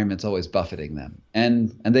the environment's always buffeting them.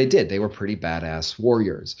 And they did. They were pretty badass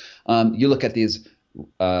warriors. You look at these.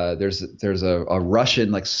 There's a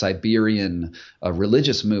Russian, like Siberian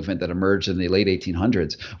religious movement that emerged in the late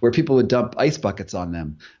 1800s where people would dump ice buckets on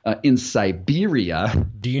them in Siberia.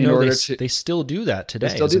 Do you know they still do that today?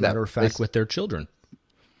 They still do that. As a matter of fact, with their children.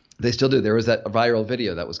 They still do. There was that viral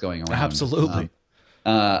video that was going around. Absolutely.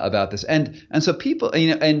 About this, and so people,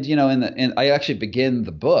 and I actually begin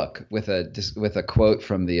the book with a quote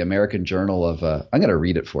from the American Journal of. I'm going to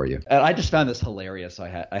read it for you. And I just found this hilarious,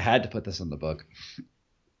 so I had to put this in the book.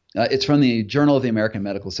 It's from the Journal of the American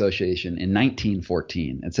Medical Association in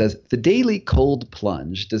 1914. It says, "The daily cold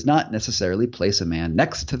plunge does not necessarily place a man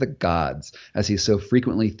next to the gods, as he so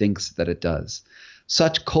frequently thinks that it does.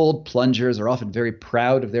 Such cold plungers are often very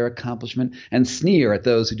proud of their accomplishment and sneer at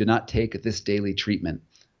those who do not take this daily treatment.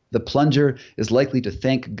 The plunger is likely to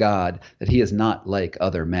thank God that he is not like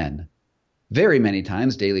other men. Very many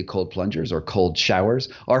times, daily cold plungers or cold showers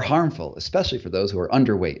are harmful, especially for those who are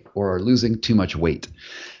underweight or are losing too much weight."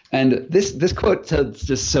 And this quote says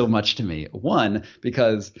just so much to me. One,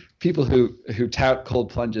 because people who tout cold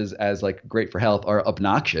plunges as like great for health are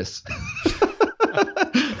obnoxious.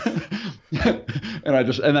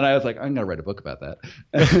 And then I was like, I'm going to write a book about that.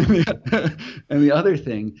 And the other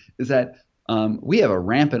thing is that we have a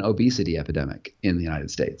rampant obesity epidemic in the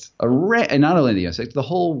United States. And not only in the United States, the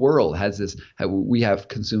whole world has this. We have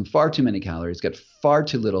consumed far too many calories, get far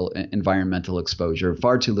too little environmental exposure,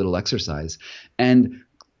 far too little exercise,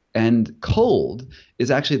 and cold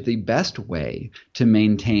is actually the best way to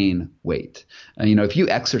maintain weight. If you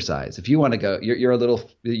exercise, if you want to go, you're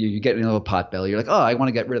getting a little pot belly. You're like, oh, I want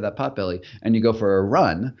to get rid of that pot belly, and you go for a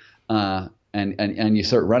run, and you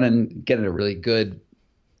start running, get in a really good,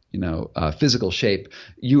 physical shape.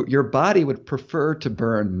 Your body would prefer to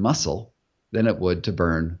burn muscle than it would to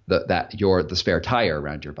burn the spare tire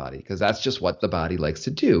around your body, because that's just what the body likes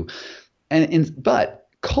to do. But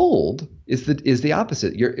cold is the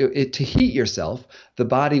opposite. To heat yourself, the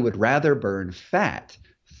body would rather burn fat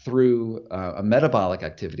through a metabolic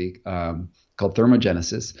activity called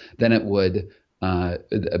thermogenesis than it would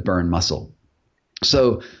burn muscle.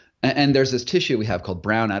 So, and there's this tissue we have called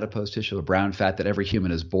brown adipose tissue, or brown fat, that every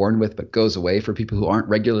human is born with but goes away for people who aren't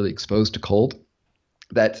regularly exposed to cold.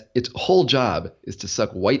 That its whole job is to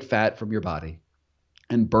suck white fat from your body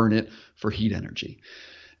and burn it for heat energy.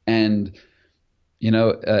 And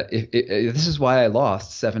this is why I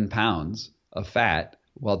lost 7 pounds of fat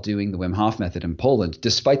while doing the Wim Hof method in Poland,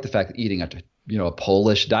 despite the fact that eating a a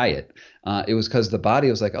Polish diet. It was because the body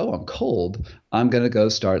was like, oh, I'm cold. I'm gonna go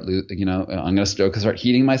start, I'm gonna start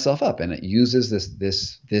heating myself up, and it uses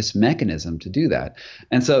this mechanism to do that.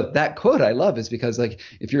 And so that quote I love is because, like,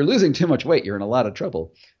 if you're losing too much weight, you're in a lot of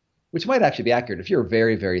trouble, which might actually be accurate. If you're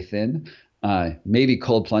very, very thin, maybe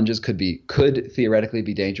cold plunges could theoretically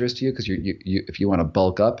be dangerous to you, because if you want to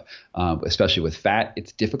bulk up, especially with fat,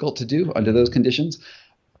 it's difficult to do under those conditions.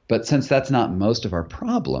 But since that's not most of our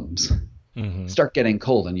problems, start getting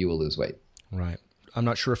cold and you will lose weight. Right. I'm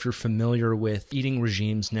not sure if you're familiar with eating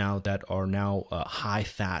regimes now that are now high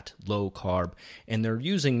fat, low carb, and they're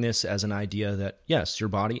using this as an idea that, yes, your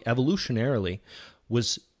body evolutionarily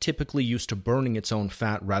was typically used to burning its own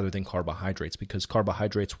fat rather than carbohydrates, because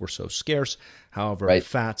carbohydrates were so scarce. However,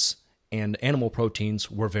 fats and animal proteins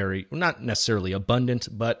were not necessarily abundant,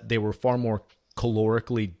 but they were far more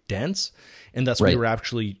calorically dense, and thus we were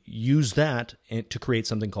actually use that to create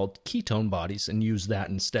something called ketone bodies, and use that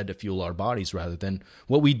instead to fuel our bodies rather than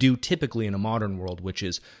what we do typically in a modern world, which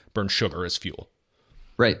is burn sugar as fuel.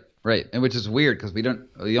 Right. And which is weird, because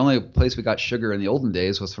the only place we got sugar in the olden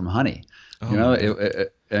days was from honey. That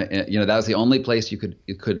was the only place you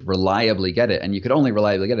could reliably get it, and you could only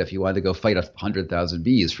reliably get it if you wanted to go fight 100,000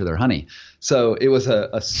 bees for their honey. So it was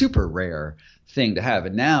a super rare thing to have,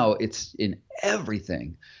 and now it's in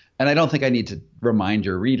everything. And I don't think I need to remind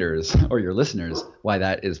your readers or your listeners why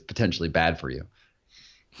that is potentially bad for you.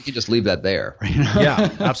 You can just leave that there. Yeah,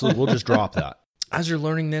 absolutely. We'll just drop that. As you're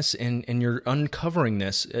learning this and you're uncovering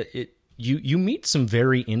this, you meet some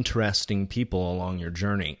very interesting people along your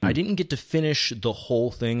journey. I didn't get to finish the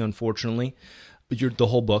whole thing, unfortunately, the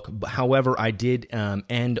whole book. However, I did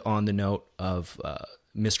end on the note of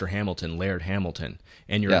Mr. Hamilton, Laird Hamilton,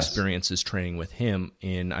 and your experiences training with him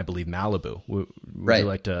in, I believe, Malibu. Would you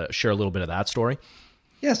like to share a little bit of that story?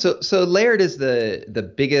 Yeah, so Laird is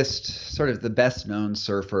the biggest, sort of the best known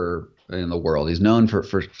surfer in the world. He's known for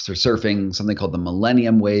surfing something called the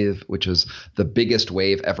Millennium Wave, which was the biggest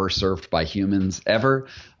wave ever surfed by humans ever.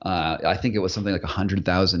 I think it was something like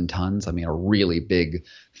 100,000 tons. I mean, a really big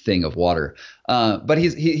thing of water. But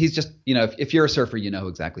he's just, if you're a surfer, you know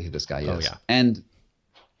exactly who this guy is. Oh, yeah. And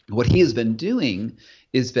what he has been doing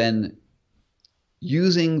is been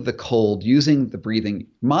using the cold, using the breathing,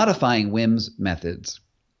 modifying Wim's methods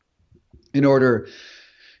in order,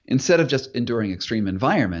 instead of just enduring extreme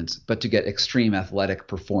environments, but to get extreme athletic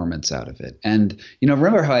performance out of it. And,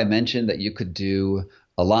 remember how I mentioned that you could do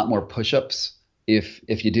a lot more push-ups if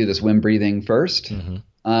you do this Wim breathing first,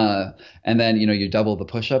 and then, you double the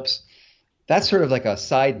push-ups? That's sort of like a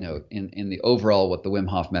side note in the overall what the Wim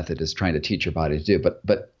Hof method is trying to teach your body to do.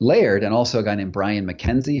 But Laird, and also a guy named Brian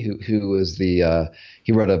McKenzie, who was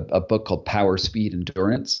he wrote a book called Power, Speed,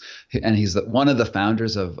 Endurance, and he's one of the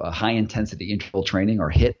founders of high intensity interval training,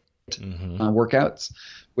 or HIIT workouts,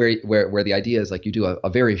 where the idea is like you do a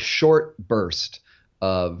very short burst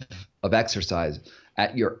of exercise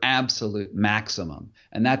at your absolute maximum,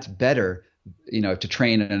 and that's better to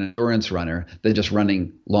train an endurance runner than just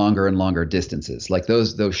running longer and longer distances. Like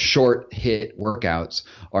those short HIIT workouts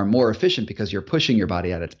are more efficient because you're pushing your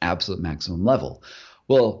body at its absolute maximum level.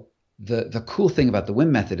 Well, the cool thing about the Wim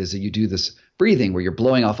method is that you do this breathing where you're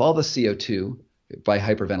blowing off all the CO2 by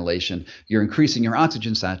hyperventilation. You're increasing your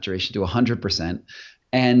oxygen saturation to 100%.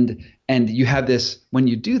 And you have this, when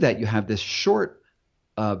you do that, you have this short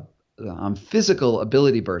physical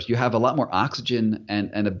ability burst. You have a lot more oxygen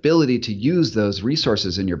and ability to use those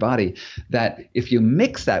resources in your body, that if you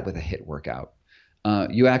mix that with a HIIT workout,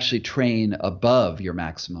 you actually train above your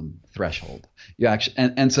maximum threshold. You actually,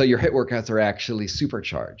 and so your HIIT workouts are actually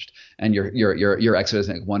supercharged, and your exercise is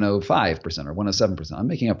like 105% or 107%. I'm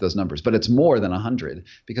making up those numbers, but it's more than 100,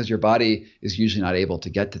 because your body is usually not able to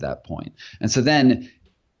get to that point. And so then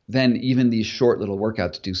even these short little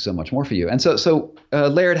workouts do so much more for you. And so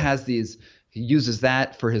Laird has these. He uses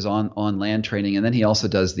that for his on land training, and then he also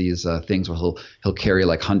does these things where he'll carry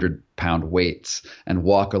like 100-pound weights and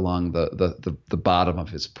walk along the bottom of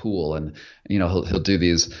his pool, and he'll do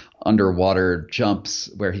these underwater jumps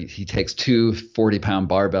where he takes two 40-pound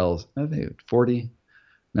barbells. I think 40.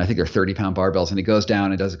 I think they're 30-pound barbells, and he goes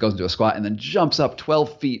down and goes into a squat, and then jumps up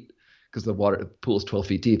 12 feet, because the pool is 12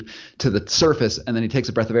 feet deep, to the surface, and then he takes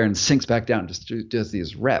a breath of air and sinks back down. Just does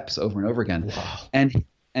these reps over and over again. Wow.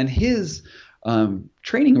 And his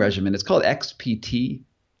training regimen, it's called XPT.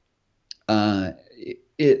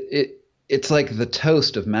 It's like the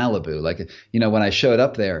toast of Malibu. Like, when I showed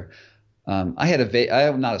up there, I'm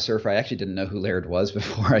not a surfer. I actually didn't know who Laird was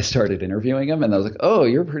before I started interviewing him, and I was like, oh,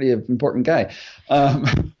 you're a pretty important guy.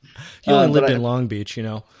 You only lived in Long Beach,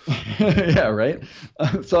 Yeah, right.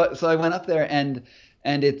 So I went up there, and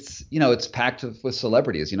it's it's packed with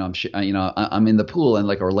celebrities. I'm in the pool, and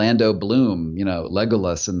like Orlando Bloom,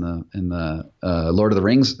 Legolas in the Lord of the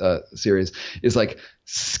Rings series is like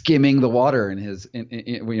skimming the water in his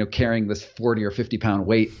carrying this 40 or 50 pound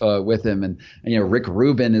weight with him, and Rick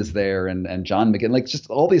Rubin is there, and John McGinn, like just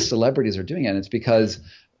all these celebrities are doing it, and it's because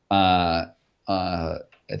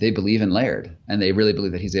they believe in Laird, and they really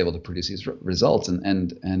believe that he's able to produce these results,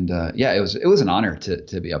 and yeah, it was an honor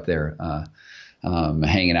to be up there.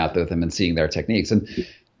 Hanging out with them and seeing their techniques. And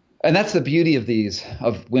that's the beauty of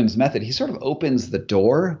Wim's method. He sort of opens the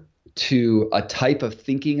door to a type of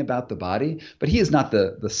thinking about the body, but he is not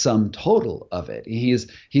the sum total of it. He's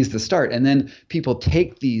the start. And then people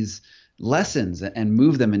take these lessons and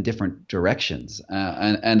move them in different directions.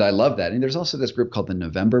 And I love that. And there's also this group called the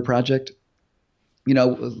November Project.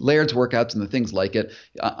 Laird's workouts and the things like it,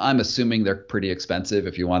 I'm assuming they're pretty expensive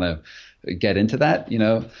if you want to get into that,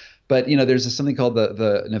 But there's something called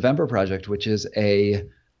the November Project, which is a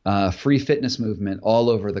free fitness movement all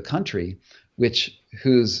over the country, and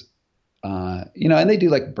they do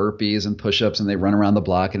like burpees and push-ups, and they run around the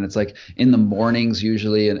block, and it's like in the mornings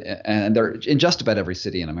usually, and they're in just about every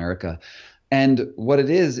city in America. And what it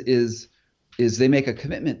is they make a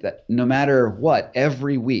commitment that no matter what,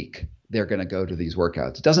 every week they're going to go to these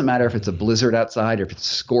workouts. It doesn't matter if it's a blizzard outside or if it's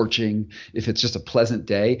scorching, if it's just a pleasant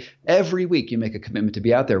day. Every week you make a commitment to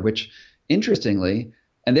be out there, which interestingly,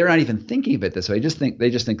 and they're not even thinking of it this way, they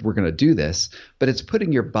just think we're going to do this, but it's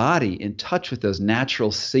putting your body in touch with those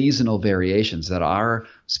natural seasonal variations that our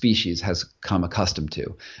species has come accustomed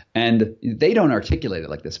to. And they don't articulate it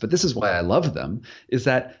like this, but this is why I love them, is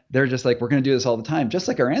that they're just like, we're going to do this all the time, just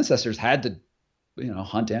like our ancestors had to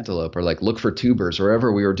hunt antelope or like look for tubers or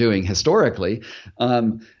whatever we were doing historically,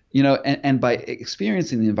 and by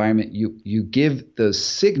experiencing the environment, you give those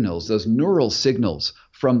signals, those neural signals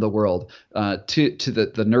from the world to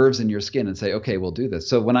the nerves in your skin and say, okay, we'll do this.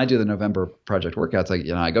 So when I do the November Project workouts,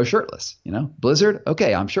 I go shirtless, blizzard.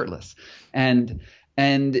 Okay, I'm shirtless. And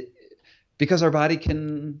because our body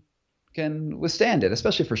can withstand it,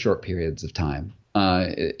 especially for short periods of time.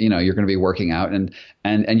 You're going to be working out and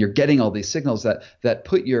you're getting all these signals that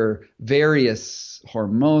put your various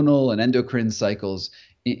hormonal and endocrine cycles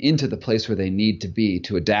into the place where they need to be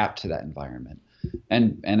to adapt to that environment.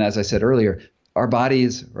 And as I said earlier, our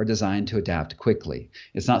bodies are designed to adapt quickly.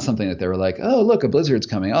 It's not something that they were like, oh, look, a blizzard's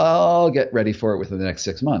coming. I'll get ready for it within the next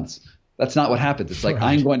 6 months. That's not what happens. It's like,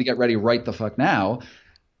 right. I'm going to get ready right the fuck now,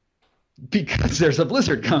 because there's a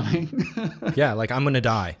blizzard coming. Yeah, like I'm going to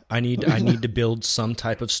die. I need to build some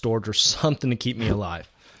type of storage or something to keep me alive.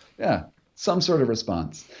 Yeah, some sort of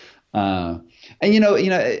response. I know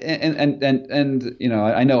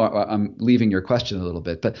I'm leaving your question a little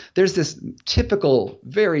bit, but there's this typical,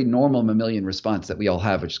 very normal mammalian response that we all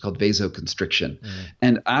have, which is called vasoconstriction.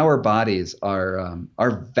 And our bodies, our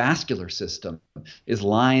vascular system is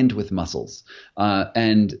lined with muscles,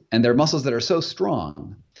 and they're muscles that are so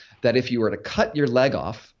strong that if you were to cut your leg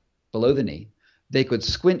off below the knee, they could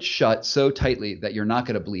squint shut so tightly that you're not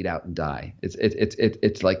going to bleed out and die.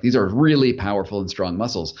 It's like these are really powerful and strong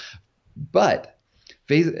muscles. But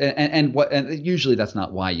and usually that's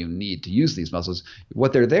not why you need to use these muscles.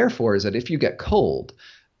 What they're there for is that if you get cold,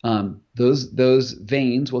 those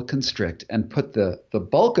veins will constrict and put the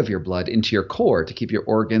bulk of your blood into your core to keep your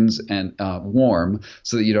organs and warm,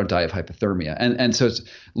 so that you don't die of hypothermia. And so it's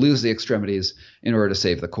lose the extremities in order to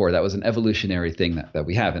save the core. That was an evolutionary thing that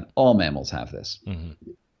we have, and all mammals have this.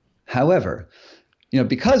 Mm-hmm. However,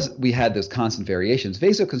 because we had those constant variations,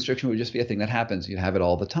 vasoconstriction would just be a thing that happens. You have it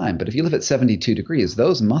all the time. But if you live at 72 degrees,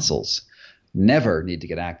 those muscles never need to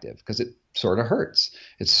get active because it sort of hurts.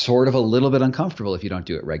 It's sort of a little bit uncomfortable if you don't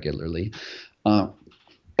do it regularly. We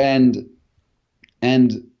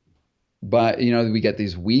get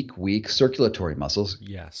these weak circulatory muscles,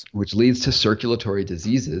 yes, which leads to circulatory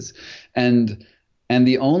diseases. And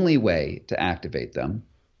the only way to activate them,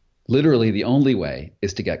 literally the only way,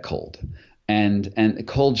 is to get cold. And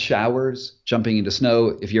cold showers, jumping into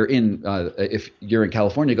snow. If you're in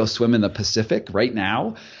California, go swim in the Pacific right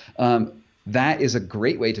now. That is a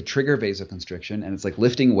great way to trigger vasoconstriction, and it's like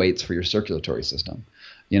lifting weights for your circulatory system.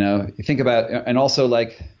 You think about, and also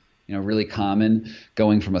really common,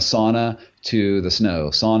 going from a sauna to the snow,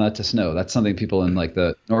 sauna to snow. That's something people in like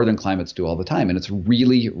the northern climates do all the time, and it's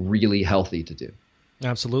really, really healthy to do.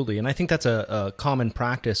 Absolutely. And I think that's a common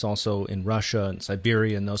practice also in Russia and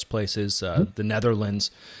Siberia and those places, the Netherlands.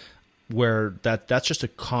 where that's just a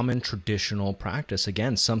common traditional practice.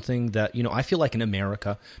 Again, something that, I feel like in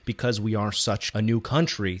America, because we are such a new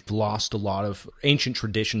country, lost a lot of ancient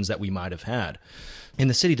traditions that we might have had. In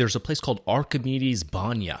the city, there's a place called Archimedes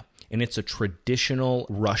Banya, and it's a traditional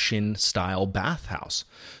Russian-style bathhouse.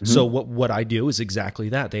 Mm-hmm. So what I do is exactly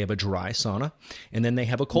that. They have a dry sauna, and then they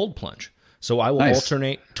have a cold plunge. So I will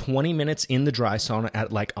alternate 20 minutes in the dry sauna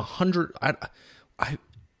at like 100.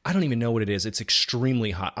 I don't even know what it is. It's extremely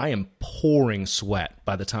hot. I am pouring sweat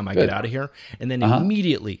by the time I get out of here, and then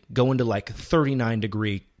immediately go into like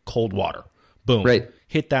 39-degree cold water. Boom. Right.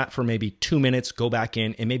 Hit that for maybe 2 minutes, go back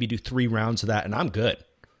in, and maybe do 3 rounds of that, and I'm good.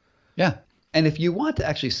 Yeah. And if you want to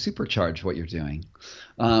actually supercharge what you're doing,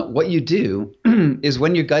 what you do is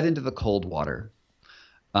when you get into the cold water,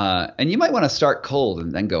 and you might want to start cold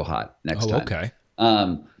and then go hot next time. Okay.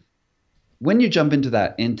 When you jump into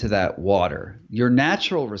that water, your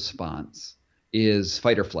natural response is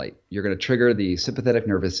fight or flight. You're going to trigger the sympathetic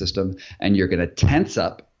nervous system, and you're going to tense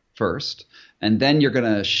up first, and then you're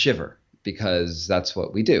going to shiver, because that's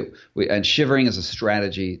what we do. And shivering is a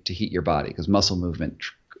strategy to heat your body, because muscle movement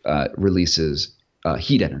releases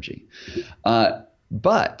heat energy.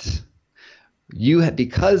 But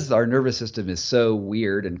because our nervous system is so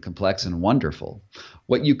weird and complex and wonderful,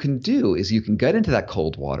 what you can do is you can get into that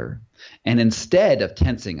cold water, and instead of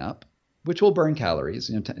tensing up, which will burn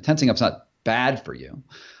calories, tensing up's not bad for you,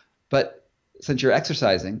 but since you're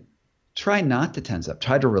exercising, try not to tense up.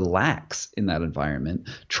 Try to relax in that environment.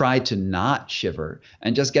 Try to not shiver,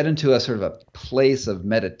 and just get into a sort of a place of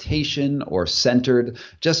meditation or centered.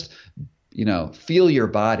 Just feel your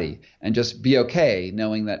body, and just be okay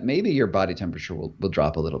knowing that maybe your body temperature will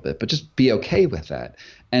drop a little bit, but just be okay with that.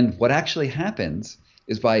 And what actually happens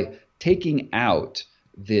is, by taking out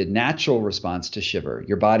the natural response to shiver,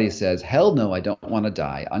 your body says, hell no, I don't want to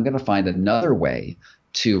die. I'm going to find another way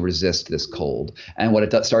to resist this cold. And what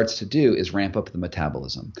it starts to do is ramp up the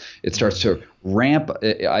metabolism. It starts to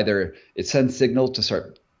it sends signals to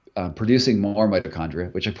start producing more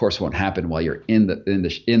mitochondria, which of course won't happen while you're in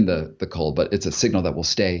the cold, but it's a signal that will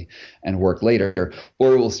stay and work later.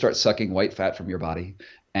 Or it will start sucking white fat from your body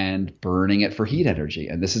and burning it for heat energy.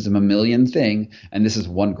 And this is a mammalian thing, and this is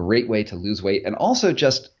one great way to lose weight, and also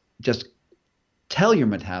just tell your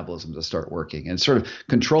metabolism to start working and sort of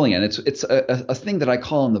controlling it. And it's a thing that I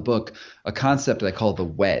call in the book, a concept that I call the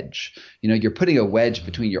wedge. You're putting a wedge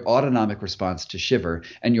between your autonomic response to shiver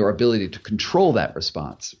and your ability to control that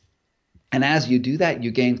response. And as you do that, you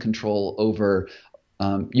gain control over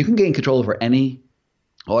any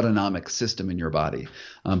autonomic system in your body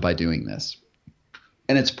by doing this.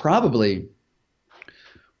 And it's probably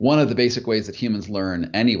one of the basic ways that humans learn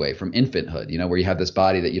anyway, from infanthood, where you have this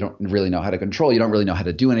body that you don't really know how to control. You don't really know how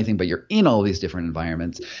to do anything, but you're in all these different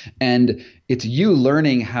environments. And it's you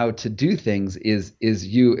learning how to do things is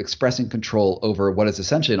you expressing control over what is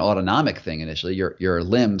essentially an autonomic thing initially. Your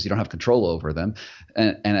limbs, you don't have control over them.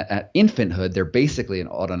 And at infanthood, they're basically an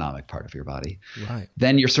autonomic part of your body. Right.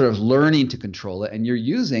 Then you're sort of learning to control it, and you're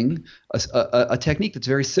using a technique that's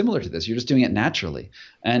very similar to this. You're just doing it naturally.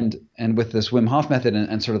 And with this Wim Hof method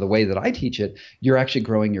and sort of the way that I teach it, you're actually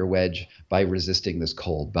growing your wedge by resisting this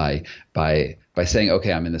cold, by saying,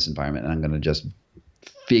 okay, I'm in this environment, and I'm going to just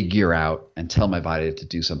figure out and tell my body to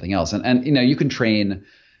do something else. And you can train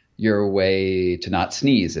your way to not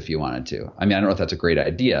sneeze if you wanted to. I mean, I don't know if that's a great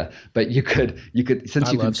idea, but you could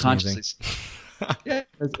since you can consciously yeah,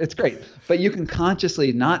 it's great. But you can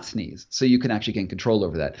consciously not sneeze, so you can actually gain control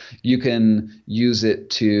over that. You can use it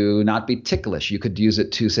to not be ticklish. You could use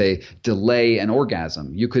it to, say, delay an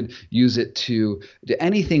orgasm. You could use it to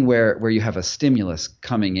anything where you have a stimulus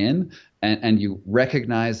coming in, and you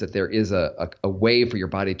recognize that there is a way for your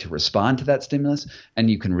body to respond to that stimulus, and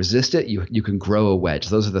you can resist it. You can grow a wedge.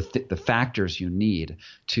 Those are the factors you need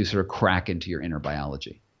to sort of crack into your inner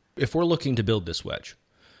biology. If we're looking to build this wedge,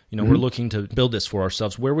 we're looking to build this for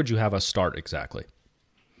ourselves, where would you have us start exactly?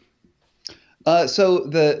 So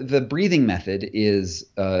the breathing method is,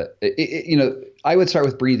 I would start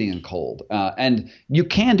with breathing in cold. And you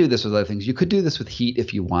can do this with other things. You could do this with heat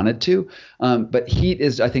if you wanted to. But heat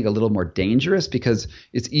is, I think, a little more dangerous because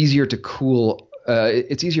it's easier to cool.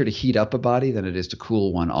 It's easier to heat up a body than it is to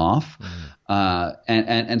cool one off.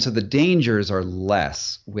 And so the dangers are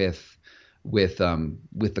less with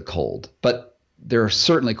the cold. But there are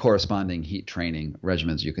certainly corresponding heat training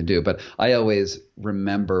regimens you can do. But I always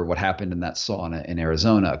remember what happened in that sauna in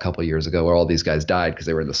Arizona a couple of years ago, where all these guys died because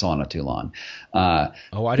they were in the sauna too long. I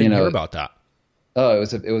didn't hear about that. Oh,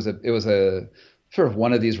 it was a sort of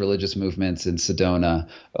one of these religious movements in Sedona,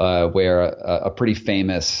 where a pretty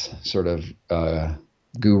famous sort of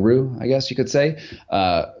guru, I guess you could say,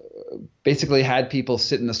 basically had people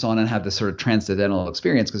sit in the sauna and have this sort of transcendental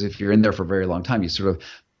experience, because if you're in there for a very long time, you sort of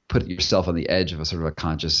put yourself on the edge of a sort of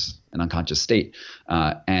an unconscious state.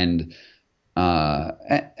 And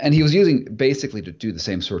he was using basically to do the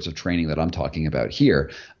same sorts of training that I'm talking about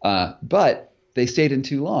here. But they stayed in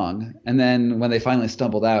too long. And then when they finally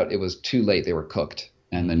stumbled out, it was too late. They were cooked.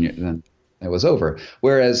 And then it was over.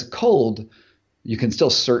 Whereas cold, you can still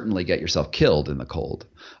certainly get yourself killed in the cold,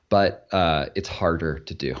 but it's harder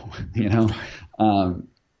to do, you know?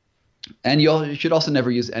 And you should also never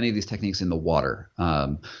use any of these techniques in the water.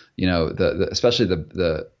 You know, especially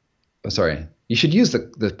you should use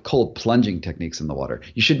the cold plunging techniques in the water.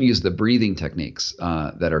 You shouldn't use the breathing techniques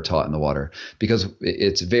that are taught in the water, because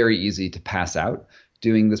it's very easy to pass out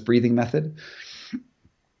doing this breathing method.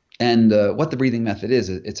 And what the breathing method is,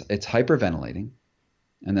 it's hyperventilating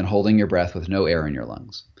and then holding your breath with no air in your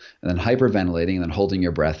lungs, and then hyperventilating and then holding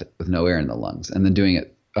your breath with no air in the lungs, and then doing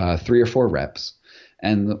it 3 or 4 reps.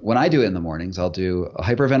 And when I do it in the mornings, I'll do a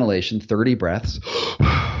hyperventilation, 30 breaths.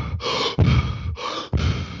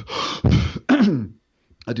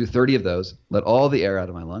 I do 30 of those, let all the air out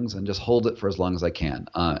of my lungs, and just hold it for as long as I can.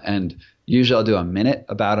 And usually I'll do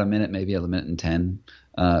about a minute, maybe a minute and 10.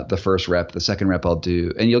 The first rep, the second rep I'll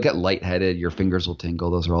do, and you'll get lightheaded, your fingers will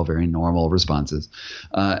tingle. Those are all very normal responses.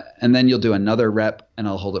 And then you'll do another rep, and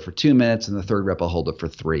I'll hold it for 2 minutes, and the third rep I'll hold it for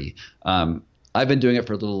 3. I've been doing it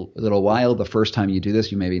for a little while. The first time you do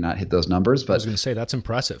this, you maybe not hit those numbers, but I was going to say that's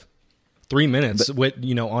impressive. 3 minutes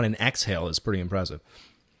on an exhale is pretty impressive.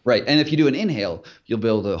 Right. And if you do an inhale, you'll be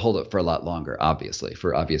able to hold it for a lot longer, obviously,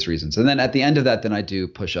 for obvious reasons. And then at the end of that, then I do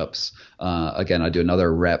push-ups. Again, I do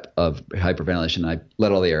another rep of hyperventilation. I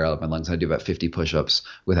let all the air out of my lungs. I do about 50 push-ups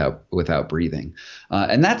without breathing.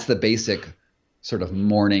 And that's the basic sort of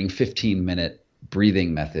morning 15-minute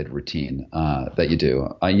breathing method routine that you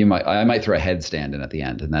do. I might throw a headstand in at the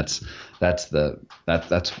end, and that's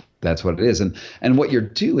what it is. And what you're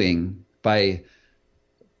doing by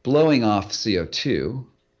blowing off CO2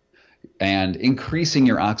 and increasing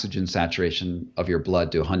your oxygen saturation of your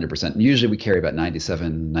blood to 100%. Usually we carry about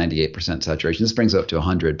 97, 98% saturation. This brings it up to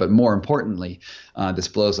 100. But more importantly, this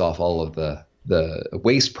blows off all of the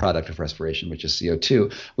waste product of respiration, which is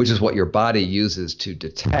CO2, which is what your body uses to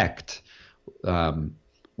detect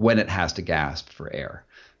when it has to gasp for air.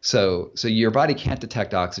 So your body can't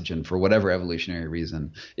detect oxygen for whatever evolutionary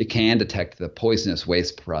reason. It can detect the poisonous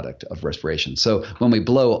waste product of respiration. So when we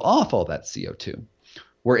blow off all that CO2,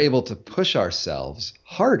 we're able to push ourselves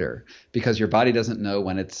harder, because your body doesn't know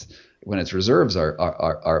when its reserves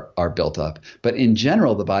are built up. But in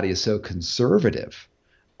general, the body is so conservative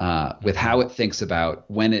with how it thinks about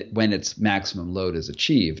when its maximum load is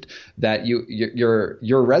achieved, that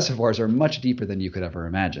your reservoirs are much deeper than you could ever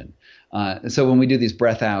imagine. And so when we do these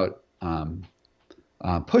breath out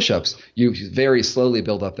push-ups, you very slowly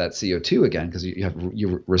build up that CO2 again, because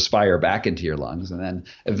you respire back into your lungs, and then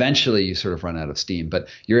eventually you sort of run out of steam. But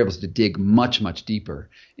you're able to dig much, much deeper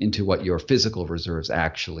into what your physical reserves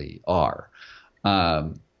actually are.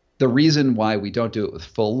 The reason why we don't do it with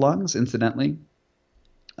full lungs, incidentally,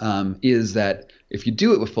 is that if you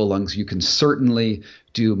do it with full lungs, you can certainly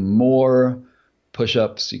do more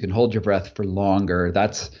push-ups. You can hold your breath for longer.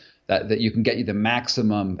 That you can get you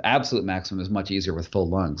the absolute maximum is much easier with full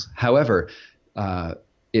lungs. However,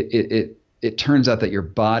 it turns out that your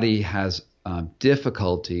body has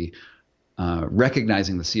difficulty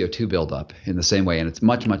recognizing the CO2 buildup in the same way, and it's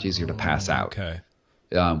much, much easier to pass out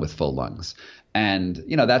with full lungs. And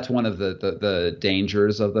that's one of the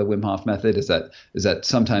dangers of the Wim Hof method, is that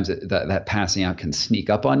sometimes that passing out can sneak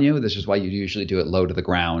up on you. This is why you usually do it low to the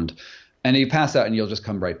ground. And you pass out and you'll just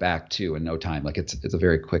come right back to in no time. Like it's a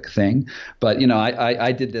very quick thing. But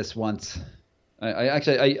I did this once.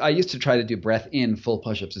 I used to try to do breath in full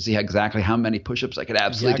push-ups to see exactly how many push-ups I could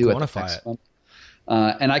absolutely do. Quantify it.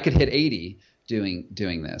 And I could hit 80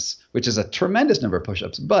 doing this, which is a tremendous number of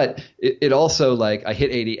push-ups. But it also, like, I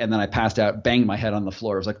hit 80 and then I passed out, banged my head on the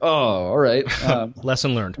floor. I was like, oh, all right.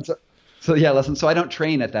 Lesson learned. So lesson. So I don't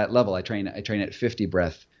train at that level. I train at 50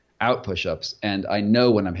 breath out push-ups, and I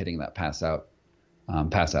know when I'm hitting that pass out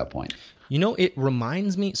point. It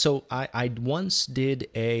reminds me. So I once did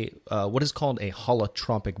a what is called a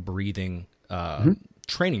holotropic breathing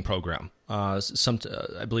training program. I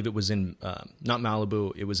believe it was in not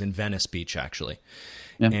Malibu. It was in Venice Beach, actually.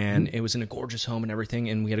 Yeah. And it was in a gorgeous home and everything.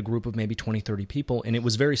 And we had a group of maybe 20, 30 people. And it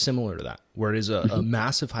was very similar to that, where it is a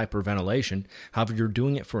massive hyperventilation. However, you're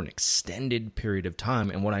doing it for an extended period of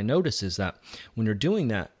time. And what I notice is that when you're doing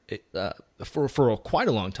that for quite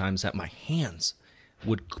a long time, is that my hands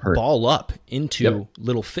would Hurt. ball up into Yep.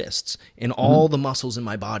 little fists, and all the muscles in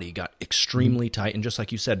my body got extremely tight, and just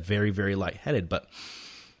like you said, very, very lightheaded. But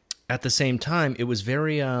at the same time, it was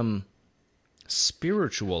very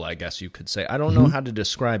spiritual, I guess you could say. I don't know how to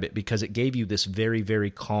describe it, because it gave you this very, very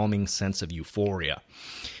calming sense of euphoria.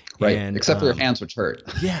 Right, And, except for your hands, which hurt.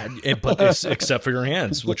 Yeah, except for your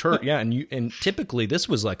hands, which hurt. Yeah, and typically this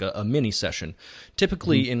was like a mini session.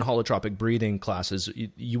 Typically in holotropic breathing classes,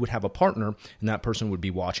 you would have a partner, and that person would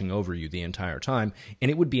be watching over you the entire time,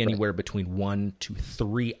 and it would be anywhere between 1 to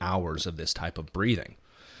 3 hours of this type of breathing.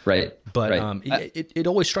 Right. But right. It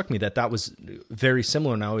always struck me that was very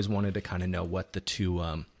similar, and I always wanted to kind of know what the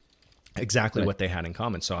two exactly what they had in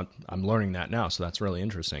common. So I'm learning that now. So that's really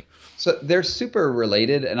interesting. So they're super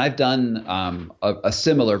related, and I've done a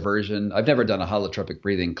similar version. I've never done a holotropic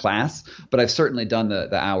breathing class, but I've certainly done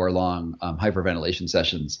the hour-long hyperventilation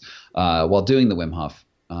sessions while doing the Wim Hof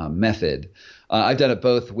method. I've done it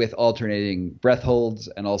both with alternating breath holds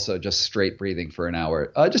and also just straight breathing for an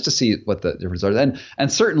hour, just to see what the difference are.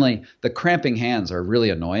 And certainly the cramping hands are really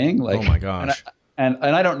annoying. Like, oh my gosh. And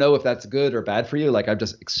I don't know if that's good or bad for you. Like, I've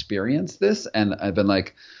just experienced this, and I've been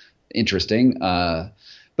like, interesting.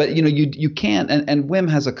 But you can't. And Wim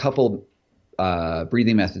has a couple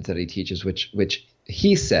breathing methods that he teaches, which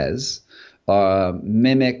he says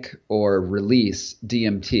mimic or release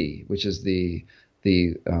DMT, which is the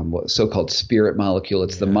so-called spirit molecule.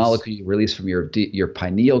 It's the molecule you release from your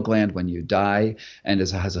pineal gland when you die, and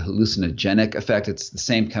has a hallucinogenic effect. It's the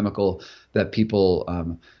same chemical that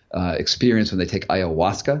people experience when they take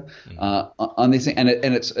ayahuasca on these things, and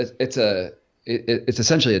it's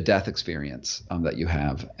essentially a death experience that you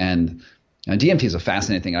have. And DMT is a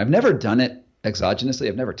fascinating thing. I've never done it exogenously.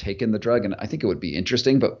 I've never taken the drug, and I think it would be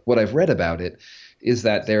interesting. But what I've read about it is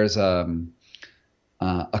that there's a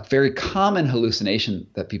very common hallucination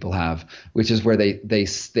that people have, which is where they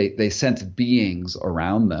sense beings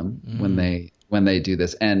around them when they do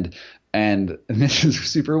this. And this is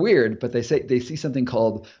super weird, but they say they see something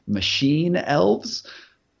called machine elves.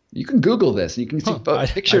 You can Google this, and you can see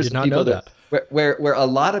pictures of people. I did not know that. Where a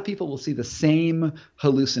lot of people will see the same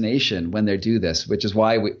hallucination when they do this, which is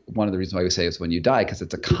why one of the reasons why we say it's when you die, because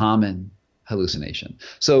it's a common hallucination.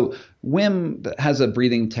 So Wim has a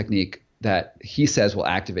breathing technique that he says will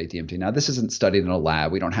activate DMT. Now, this isn't studied in a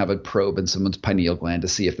lab. We don't have a probe in someone's pineal gland to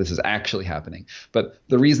see if this is actually happening. But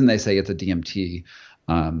the reason they say it's a DMT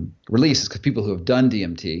release is because people who have done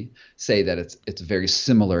DMT say that it's a very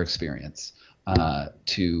similar experience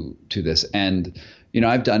to this. And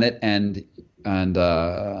I've done it, and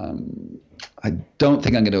I don't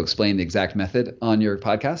think I'm going to explain the exact method on your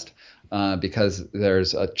podcast because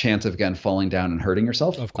there's a chance of, again, falling down and hurting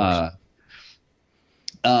yourself. Of course.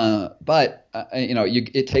 But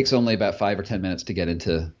it takes only about 5 or 10 minutes to get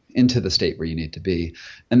into the state where you need to be,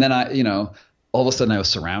 and then all of a sudden I was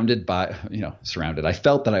surrounded by, I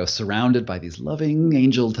felt that I was surrounded by these loving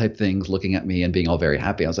angel type things looking at me and being all very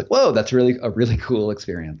happy. I was like, whoa, that's really a really cool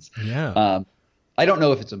experience. Yeah. I don't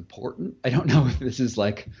know if it's important. I don't know if this is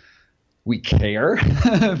like, we care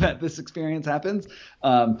that this experience happens.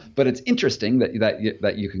 But it's interesting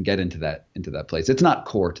that you can get into that place. It's not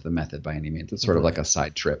core to the method by any means. It's sort of like a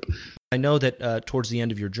side trip. I know that towards the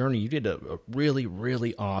end of your journey, you did a really,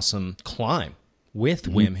 really awesome climb with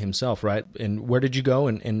Wim himself, right? And where did you go,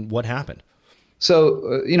 and what happened?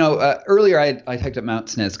 So, earlier I hiked up Mount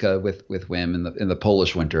Snezka with Wim in the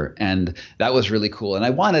Polish winter, and that was really cool. And I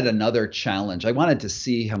wanted another challenge. I wanted to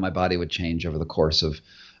see how my body would change over the course of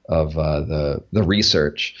the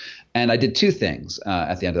research. And I did two things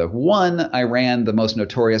at the end of it. One, I ran the most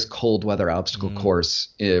notorious cold weather obstacle course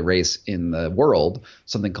race in the world,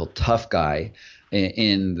 something called Tough Guy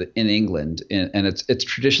in England, and it's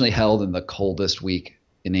traditionally held in the coldest week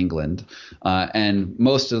in England. And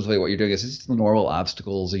most of what you're doing is just the normal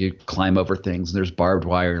obstacles. You climb over things, and there's barbed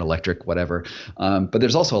wire and electric, whatever. But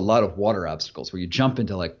there's also a lot of water obstacles where you jump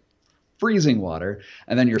into like freezing water,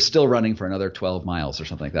 and then you're still running for another 12 miles or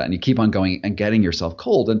something like that. And you keep on going and getting yourself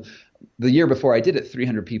cold. And the year before I did it,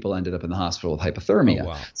 300 people ended up in the hospital with hypothermia. Oh,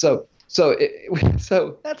 wow.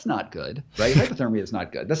 So that's not good, right? Hypothermia is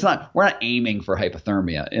not good. We're not aiming for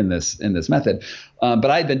hypothermia in this method.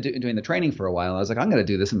 But I'd been doing the training for a while. I was like, I'm going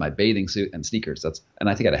to do this in my bathing suit and sneakers. And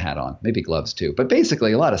I think I had a hat on, maybe gloves too, but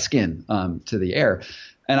basically a lot of skin to the air.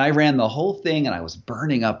 And I ran the whole thing, and I was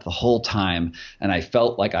burning up the whole time, and I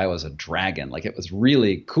felt like I was a dragon. Like, it was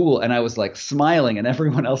really cool, and I was like smiling, and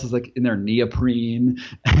everyone else is like in their neoprene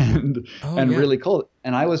and really cold,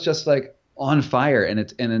 and I was just like on fire. And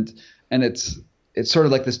it's sort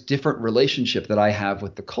of like this different relationship that I have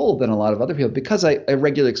with the cold than a lot of other people, because I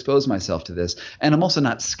regularly expose myself to this, and I'm also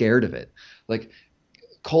not scared of it. Like,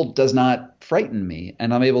 cold does not frighten me,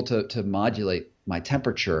 and I'm able to modulate my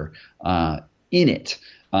temperature in it.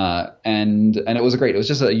 And it was great. It was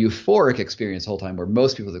just a euphoric experience the whole time, where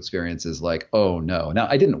most people's experience is like, oh no. Now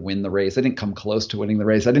I didn't win the race. I didn't come close to winning the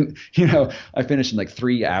race. I didn't, I finished in like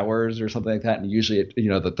 3 hours or something like that. And usually,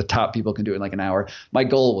 the top people can do it in like an hour. My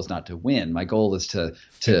goal was not to win. My goal is to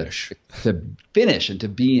finish and to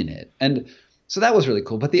be in it. And so that was really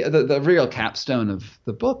cool. But the real capstone of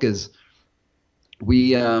the book is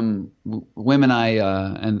we, Wim and I,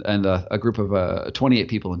 and a group of 28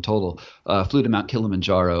 people in total, flew to Mount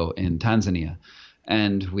Kilimanjaro in Tanzania,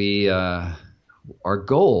 and our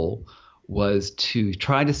goal was to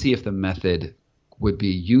try to see if the method would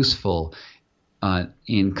be useful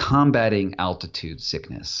in combating altitude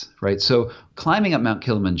sickness. Right. So climbing up Mount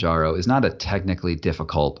Kilimanjaro is not a technically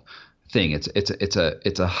difficult thing.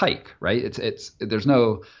 It's a hike. Right. There's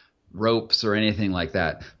no ropes or anything like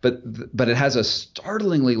that, but it has a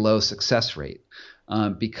startlingly low success rate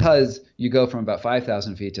because you go from about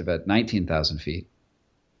 5,000 feet to about 19,000 feet,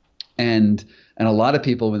 and a lot of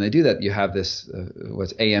people, when they do that, you have this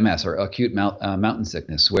what's AMS, or acute mountain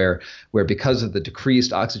sickness, where because of the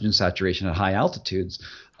decreased oxygen saturation at high altitudes,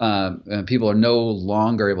 people are no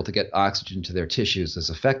longer able to get oxygen to their tissues as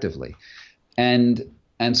effectively, and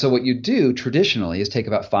so what you do traditionally is take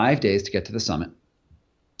about 5 days to get to the summit,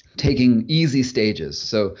 taking easy stages.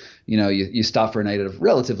 So, you stop for a night at a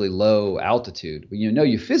relatively low altitude.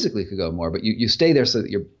 You physically could go more, but you stay there so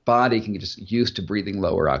that your body can get just used to breathing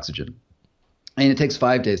lower oxygen. And it takes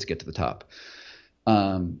 5 days to get to the top.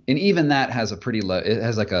 And even that has a pretty low, it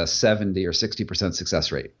has like a 70 or 60%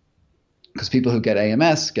 success rate. Because people who get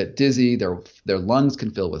AMS get dizzy, their lungs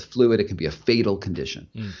can fill with fluid. It can be a fatal condition.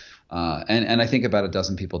 And I think about a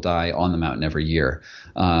dozen people die on the mountain every year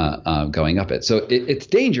going up it. So it's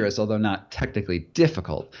dangerous, although not technically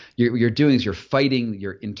difficult. You're doing is you're fighting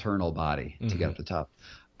your internal body to get up to the top.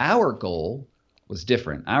 Our goal was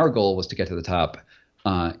different. Our goal was to get to the top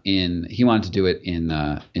he wanted to do it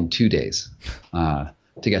in 2 days to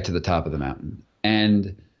get to the top of the mountain.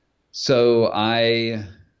 And so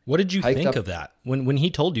what did you think of that when he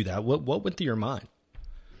told you that? What went through your mind?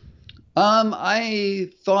 I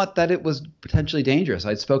thought that it was potentially dangerous.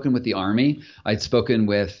 I'd spoken with the Army. I'd spoken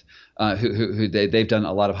with who they've done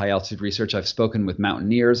a lot of high altitude research. I've spoken with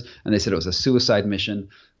mountaineers, and they said it was a suicide mission.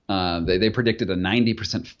 They predicted a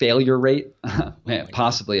 90% failure rate,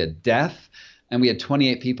 possibly a death. And we had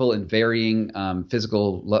 28 people in varying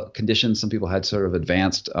physical conditions. Some people had sort of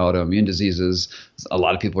advanced autoimmune diseases. A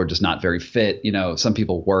lot of people were just not very fit. Some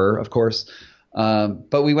people were, of course.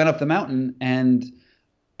 But we went up the mountain, and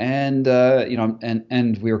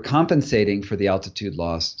we were compensating for the altitude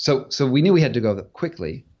loss. So we knew we had to go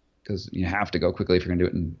quickly, because you have to go quickly if you're going to do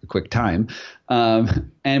it in a quick time.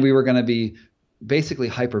 And we were going to be basically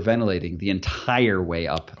hyperventilating the entire way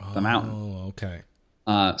up the mountain. Oh, okay.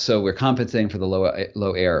 So we're compensating for the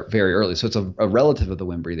low air very early. So it's a relative of the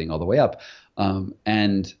wind breathing all the way up.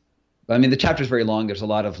 And I mean, the chapter is very long. There's a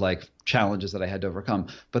lot of like challenges that I had to overcome.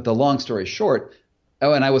 But the long story short,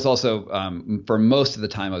 and I was also, for most of the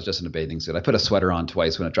time, I was just in a bathing suit. I put a sweater on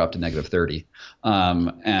twice when it dropped to -30.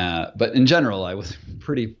 But in general, I was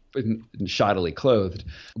pretty shoddily clothed.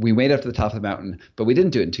 We made it up to the top of the mountain, but we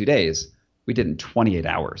didn't do it in 2 days. We did it in 28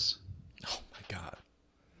 hours. Oh, my God.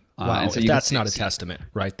 Wow, so that's not a testament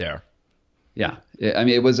right there. Yeah. I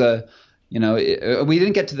mean, it was we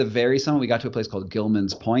didn't get to the very summit. We got to a place called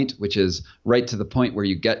Gilman's Point, which is right to the point where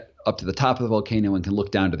you get up to the top of the volcano and can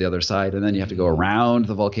look down to the other side. And then you have to go around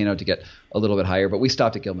the volcano to get a little bit higher. But we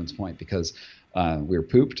stopped at Gilman's Point because we were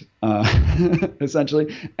pooped,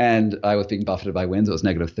 essentially. And I was being buffeted by winds. It was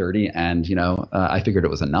 -30. And, I figured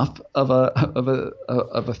it was enough of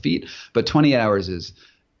a feat. But 28 hours is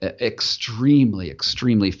extremely,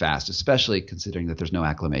 extremely fast, especially considering that there's no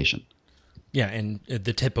acclimation. Yeah. And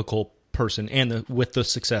the typical person with the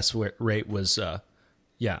success rate was,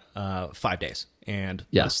 5 days and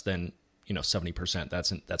less than, 70%.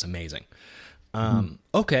 That's amazing.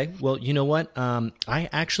 Okay. Well, you know what? I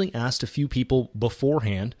actually asked a few people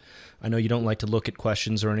beforehand. I know you don't like to look at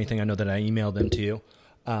questions or anything. I know that I emailed them to you.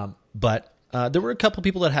 But there were a couple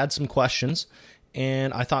people that had some questions,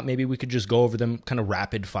 and I thought maybe we could just go over them kind of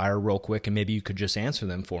rapid fire real quick, and maybe you could just answer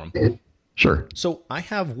them for them. Sure. So I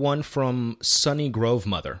have one from Sunny Grove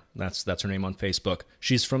Mother. That's her name on Facebook.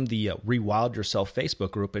 She's from the Rewild Yourself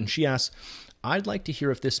Facebook group, and she asks, I'd like to hear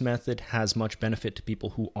if this method has much benefit to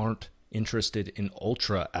people who aren't interested in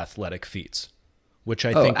ultra athletic feats, which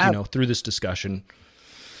I think, through this discussion,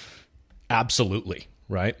 absolutely.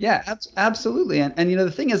 Right. Yeah, absolutely. And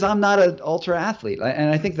the thing is, I'm not an ultra athlete. And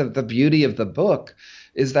I think the beauty of the book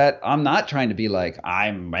is that I'm not trying to be like,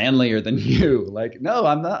 I'm manlier than you. Like, no,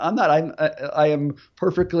 I'm not. I am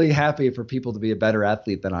perfectly happy for people to be a better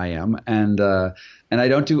athlete than I am. And I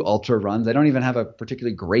don't do ultra runs. I don't even have a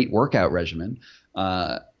particularly great workout regimen.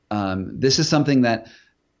 This is something that,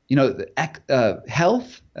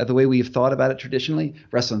 health, the way we've thought about it traditionally,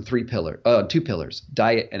 rests on two pillars: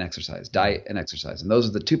 diet and exercise. And those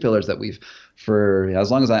are the two pillars that for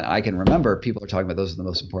as long as I can remember, people are talking about those are the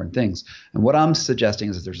most important things. And what I'm suggesting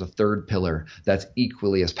is that there's a third pillar that's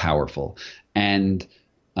equally as powerful. And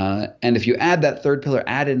if you add that third pillar,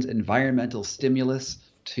 add in environmental stimulus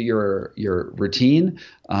to your routine,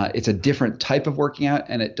 it's a different type of working out,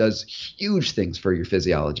 and it does huge things for your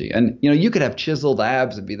physiology. And you could have chiseled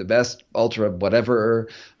abs and be the best ultra whatever,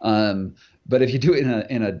 but if you do it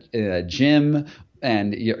in a gym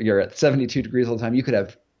and you're at 72 degrees all the time, you could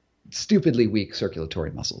have stupidly weak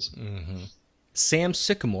circulatory muscles. Mm-hmm. Sam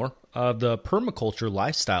Sycamore of the Permaculture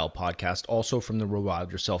Lifestyle podcast, also from the Rewild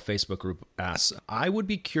Yourself Facebook group, asks, I would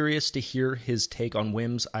be curious to hear his take on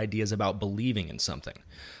Wim's ideas about believing in something,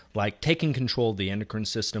 like taking control of the endocrine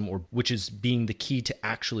system, which is being the key to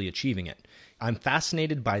actually achieving it. I'm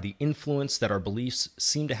fascinated by the influence that our beliefs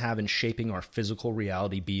seem to have in shaping our physical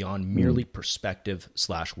reality beyond merely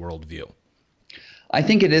perspective/worldview. I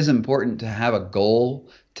think it is important to have a goal,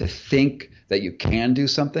 to think that you can do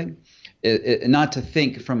something. Not to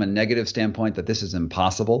think from a negative standpoint that this is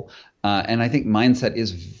impossible. And I think mindset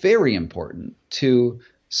is very important to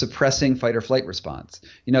suppressing fight or flight response.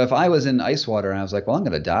 If I was in ice water and I was like, well, I'm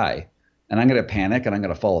going to die and I'm going to panic and I'm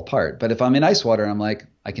going to fall apart. But if I'm in ice water and I'm like,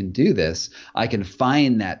 I can do this, I can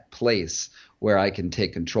find that place where I can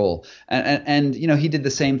take control. And he did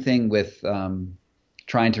the same thing with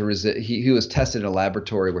trying to resist. He was tested in a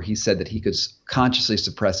laboratory where he said that he could consciously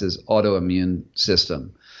suppress his autoimmune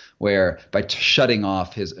system, where by shutting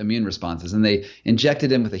off his immune responses, and they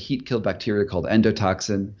injected him with a heat-killed bacteria called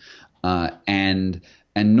endotoxin. And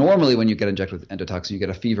normally when you get injected with endotoxin, you get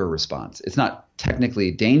a fever response. It's not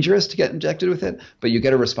technically dangerous to get injected with it, but you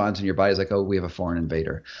get a response and your body's like, oh, we have a foreign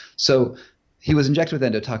invader. So he was injected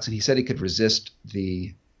with endotoxin. He said he could resist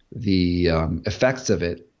the effects of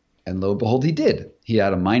it. And lo and behold, he did. He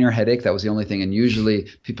had a minor headache. That was the only thing. And usually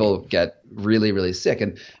people get really, really sick.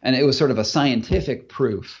 And it was sort of a scientific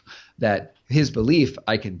proof that his belief,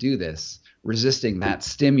 I can do this, resisting that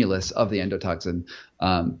stimulus of the endotoxin,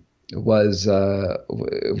 was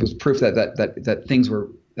proof that things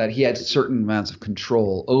were, that he had certain amounts of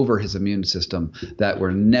control over his immune system that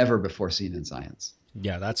were never before seen in science.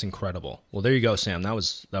 Yeah, that's incredible. Well, there you go, Sam. That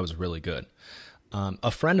was really good.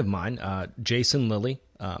 A friend of mine, Jason Lilly,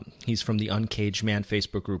 he's from the Uncaged Man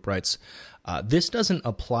Facebook group, writes, this doesn't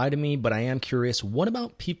apply to me, but I am curious, what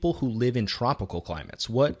about people who live in tropical climates?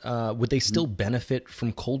 What would they still benefit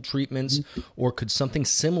from cold treatments, or could something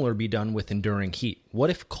similar be done with enduring heat? What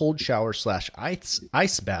if cold showers /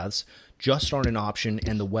 ice baths just aren't an option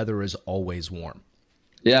and the weather is always warm?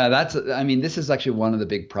 Yeah, this is actually one of the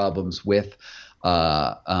big problems with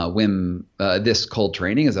this cold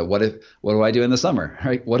training, is that what do I do in the summer,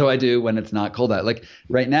 right? What do I do when it's not cold out? Like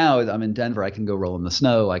right now I'm in Denver, I can go roll in the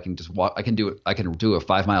snow. I can just walk. I can do a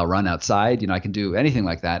 5-mile run outside. I can do anything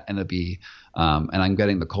like that. And it'll be, and I'm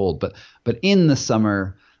getting the cold, but in the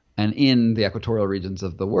summer and in the equatorial regions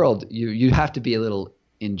of the world, you have to be a little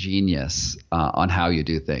ingenious, on how you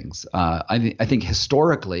do things. I think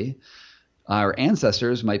historically our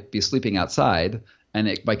ancestors might be sleeping outside, and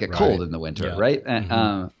it might get cold in the winter, right?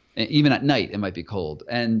 And, even at night, it might be cold,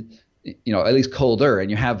 and at least colder.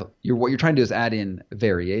 And what you're trying to do is add in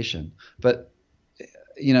variation. But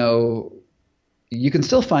you can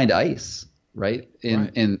still find ice, right?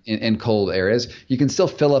 In cold areas, you can still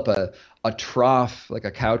fill up a trough, like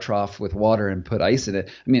a cow trough, with water and put ice in it.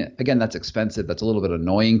 I mean, again, that's expensive. That's a little bit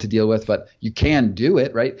annoying to deal with, but you can do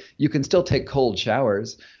it, right? You can still take cold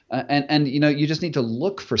showers. And you just need to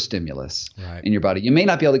look for stimulus in your body. You may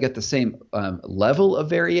not be able to get the same level of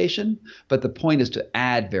variation, but the point is to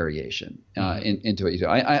add variation into what you do.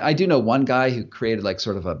 I do know one guy who created like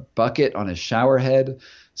sort of a bucket on his shower head.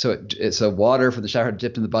 So it's water for the shower head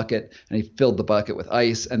dipped in the bucket, and he filled the bucket with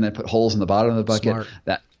ice and then put holes in the bottom of the bucket. Smart.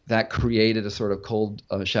 That created a sort of cold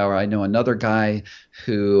shower. I know another guy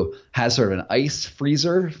who has sort of an ice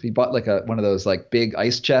freezer. He bought like one of those like big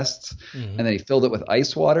ice chests, and then he filled it with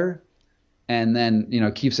ice water, and then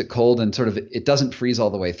keeps it cold, and sort of it doesn't freeze all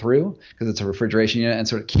the way through because it's a refrigeration unit, and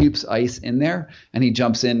sort of keeps ice in there. And he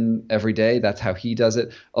jumps in every day. That's how he does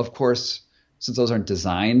it. Of course, since those aren't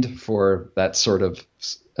designed for that sort of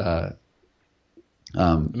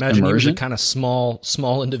Imagine he was a immersion. kind of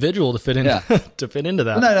small individual to fit in Yeah. to fit into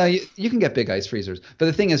that. No, you can get big ice freezers, but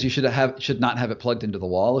the thing is, you should not have it plugged into the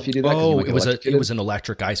wall if you do that. 'Cause you Oh, might get it was electrocuted. an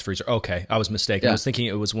electric ice freezer. Okay, I was mistaken. I Yeah. was thinking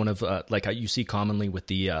it was one of like you see commonly with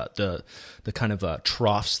the kind of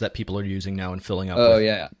troughs that people are using now and filling up. Oh with.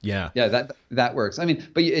 yeah, Yeah. yeah. That works. I mean,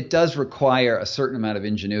 but it does require a certain amount of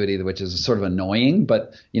ingenuity, which is sort of annoying.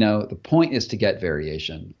 But the point is to get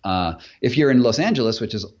variation. If you're in Los Angeles,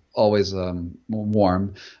 which is always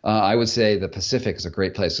warm, I would say the Pacific is a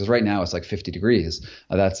great place because right now it's like 50 degrees.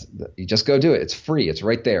 You just go do it. It's free. It's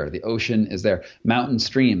right there. The ocean is there. Mountain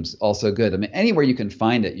streams also good. I mean, anywhere you can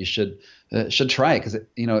find it, you should try it because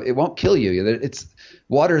it won't kill you.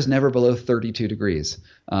 Water is never below 32 degrees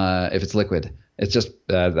if it's liquid. It's just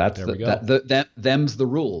them's the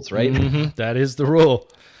rules, right? Mm-hmm. That is the rule.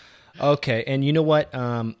 Okay, and you know what?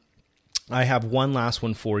 I have one last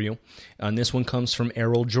one for you, and this one comes from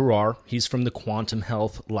Errol Gerard. He's from the Quantum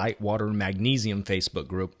Health Light, Water, and Magnesium Facebook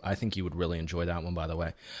group. I think you would really enjoy that one, by the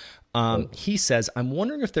way. He says, I'm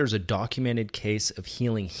wondering if there's a documented case of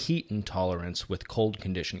healing heat intolerance with cold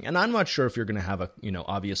conditioning. And I'm not sure if you're going to have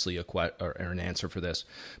obviously or an answer for this,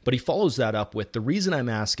 but he follows that up with, the reason I'm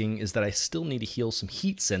asking is that I still need to heal some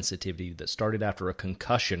heat sensitivity that started after a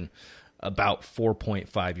concussion about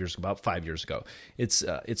 5 years ago.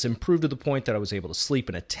 It's improved to the point that I was able to sleep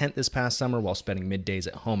in a tent this past summer while spending middays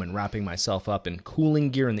at home and wrapping myself up in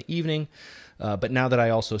cooling gear in the evening. But now that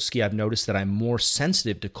I also ski, I've noticed that I'm more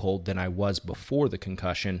sensitive to cold than I was before the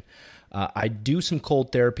concussion. I do some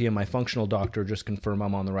cold therapy, and my functional doctor just confirmed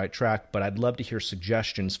I'm on the right track, but I'd love to hear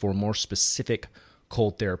suggestions for a more specific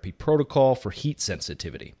cold therapy protocol for heat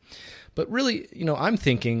sensitivity. But really, I'm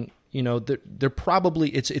thinking, they're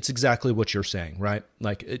probably, it's exactly what you're saying, right?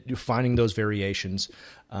 Like you're finding those variations.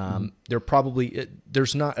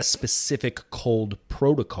 There's not a specific cold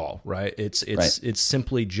protocol, right? It's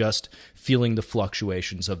simply just feeling the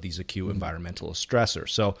fluctuations of these acute environmental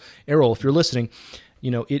stressors. So Errol, if you're listening,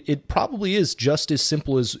 it probably is just as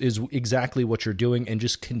simple as exactly what you're doing and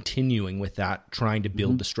just continuing with that, trying to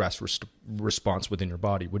build the stress response within your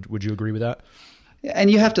body. Would you agree with that?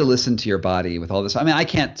 And you have to listen to your body with all this. I mean, I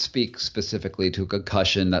can't speak specifically to a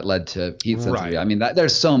concussion that led to heat sensitivity. Right. I mean,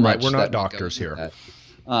 there's so much. Right. We're not that doctors here.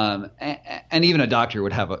 And even a doctor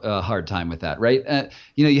would have a hard time with that, right?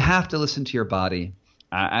 You have to listen to your body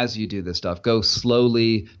as you do this stuff. Go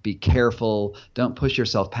slowly, be careful, don't push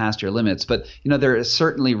yourself past your limits. But there is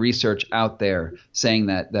certainly research out there saying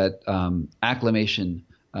that acclimation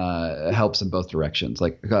helps in both directions.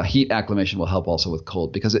 Like heat acclimation will help also with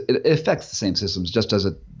cold because it affects the same systems, just does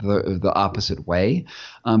it the opposite way.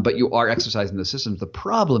 But you are exercising the systems. The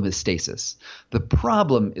problem is stasis. The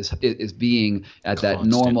problem is being at that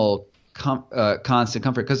normal constant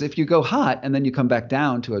comfort. Because if you go hot and then you come back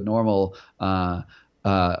down to a normal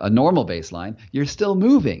baseline, you're still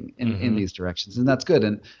moving in these directions, and that's good.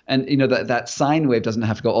 And that sine wave doesn't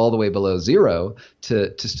have to go all the way below zero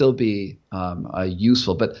to still be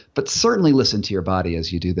useful. But certainly listen to your body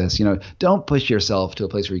as you do this. Don't push yourself to a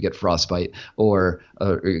place where you get frostbite or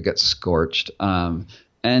you get scorched. But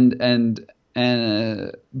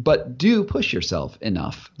do push yourself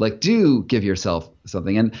enough. Like do give yourself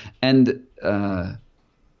something. I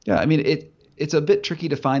mean It's a bit tricky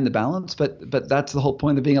to find the balance, but that's the whole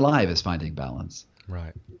point of being alive is finding balance.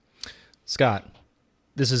 Right. Scott,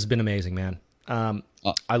 this has been amazing, man.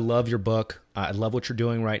 I love your book. I love what you're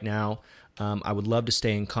doing right now. I would love to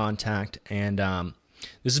stay in contact, and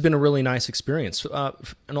this has been a really nice experience.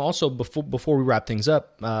 And also, before we wrap things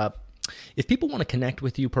up, if people want to connect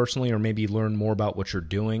with you personally or maybe learn more about what you're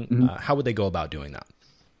doing, how would they go about doing that?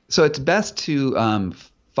 So it's best to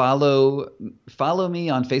follow me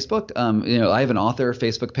on Facebook. I have an author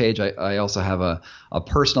Facebook page. I also have a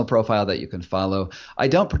personal profile that you can follow. I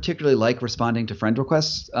don't particularly like responding to friend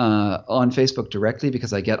requests on Facebook directly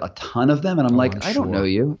because I get a ton of them, and I'm like, I don't know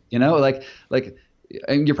you.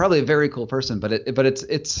 And you're probably a very cool person, but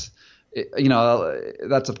it's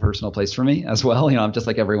that's a personal place for me as well. I'm just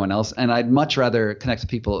like everyone else, and I'd much rather connect to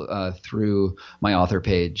people through my author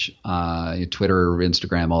page, Twitter,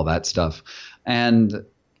 Instagram, all that stuff, and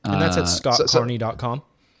that's at scottcarney.com.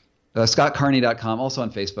 ScottCarney.com. Also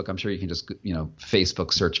on Facebook. I'm sure you can just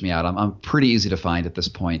Facebook search me out. I'm pretty easy to find at this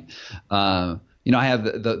point. I have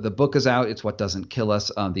the book is out. It's What Doesn't Kill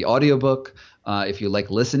Us. The audiobook, if you like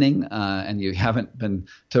listening and you haven't been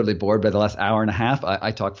totally bored by the last hour and a half, I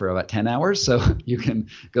talk for about 10 hours. So you can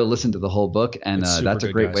go listen to the whole book. And that's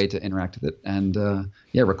a great way to interact with it. And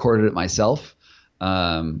recorded it myself.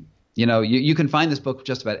 you can find this book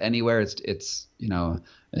just about anywhere. It's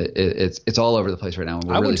all over the place right now.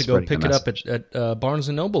 I went to go pick it up at Barnes &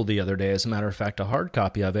 Noble the other day, as a matter of fact, a hard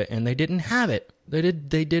copy of it, and they didn't have it.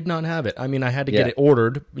 They did not have it. I mean, I had to get it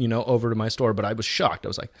ordered, over to my store, but I was shocked. I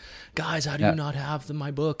was like, guys, how do you not have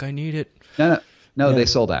my book? I need it. No, they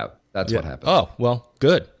sold out. That's what happened. Oh, well,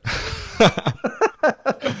 good.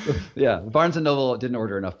 Yeah, Barnes & Noble didn't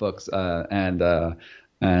order enough books, but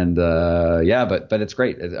it's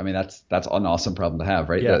great. I mean, that's an awesome problem to have,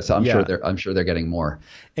 right? So I'm sure they're getting more.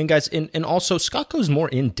 And guys, and also Scott goes more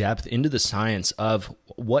in depth into the science of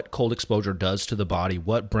what cold exposure does to the body,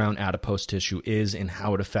 what brown adipose tissue is, and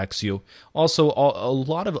how it affects you. Also, a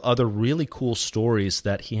lot of other really cool stories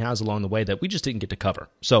that he has along the way that we just didn't get to cover.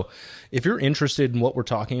 So, if you're interested in what we're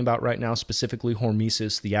talking about right now, specifically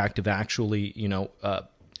hormesis, the act of actually,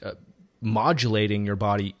 modulating your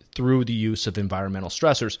body through the use of environmental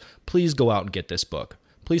stressors, please go out and get this book.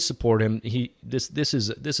 Please support him. This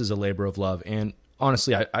is a labor of love. And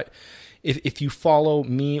honestly, if you follow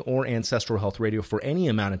me or Ancestral Health Radio for any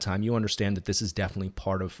amount of time, you understand that this is definitely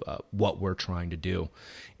part of what we're trying to do.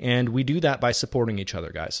 And we do that by supporting each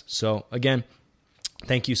other, guys. So again,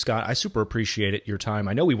 thank you, Scott. I super appreciate it, your time.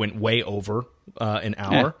 I know we went way over an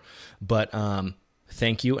hour, but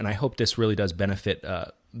thank you. And I hope this really does benefit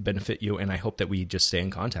you, and I hope that we just stay in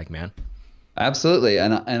contact, man. Absolutely.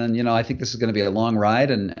 And I think this is going to be a long ride,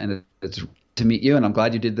 and it's to meet you, and I'm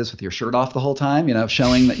glad you did this with your shirt off the whole time,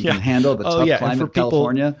 showing that you can handle the tough climate of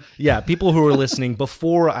California. Yeah, people who are listening,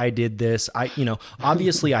 before I did this,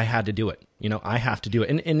 obviously I had to do it. I have to do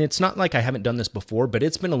it. And it's not like I haven't done this before, but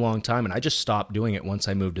it's been a long time, and I just stopped doing it once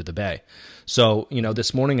I moved to the Bay. So,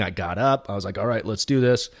 this morning I got up, I was like, all right, let's do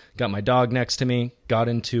this. Got my dog next to me, got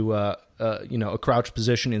into a crouch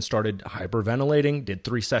position and started hyperventilating, did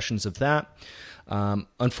 3 sessions of that.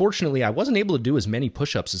 Unfortunately, I wasn't able to do as many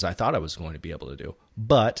push-ups as I thought I was going to be able to do.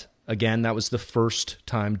 But again, that was the first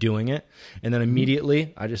time doing it. And then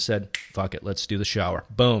immediately I just said, fuck it, let's do the shower.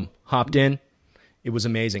 Boom, hopped in. It was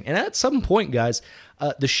amazing. And at some point, guys,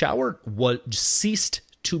 the shower ceased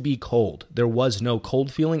to be cold. There was no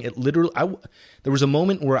cold feeling. It literally, there was a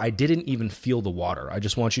moment where I didn't even feel the water. I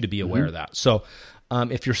just want you to be aware of that. So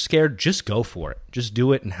if you're scared, just go for it. Just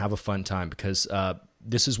do it and have a fun time, because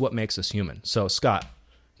this is what makes us human. So, Scott,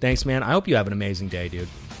 thanks, man. I hope you have an amazing day, dude.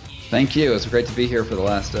 Thank you. It's great to be here for the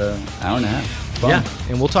last hour and a half. Fun. Yeah,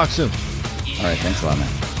 and we'll talk soon. All right. Thanks a lot, man.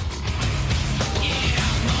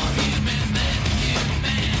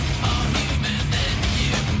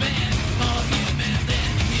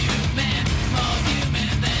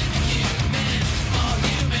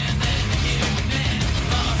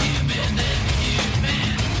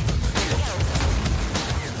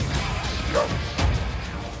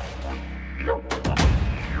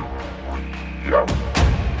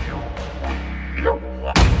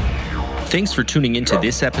 Thanks for tuning into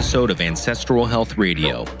this episode of Ancestral Health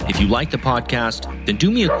Radio. If you like the podcast, then do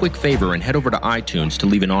me a quick favor and head over to iTunes to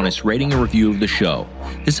leave an honest rating and review of the show.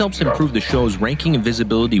 This helps improve the show's ranking and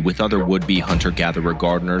visibility with other would-be hunter-gatherer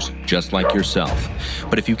gardeners just like yourself.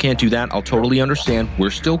 But if you can't do that, I'll totally understand. We're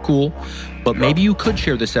still cool. But maybe you could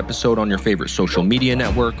share this episode on your favorite social media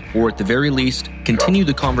network, or at the very least, continue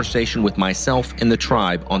the conversation with myself and the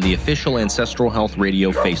tribe on the official Ancestral Health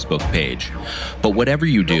Radio Facebook page. But whatever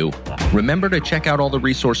you do, remember to check out all the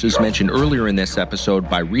resources mentioned earlier in this episode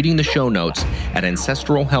by reading the show notes at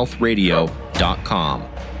ancestralhealthradio.com.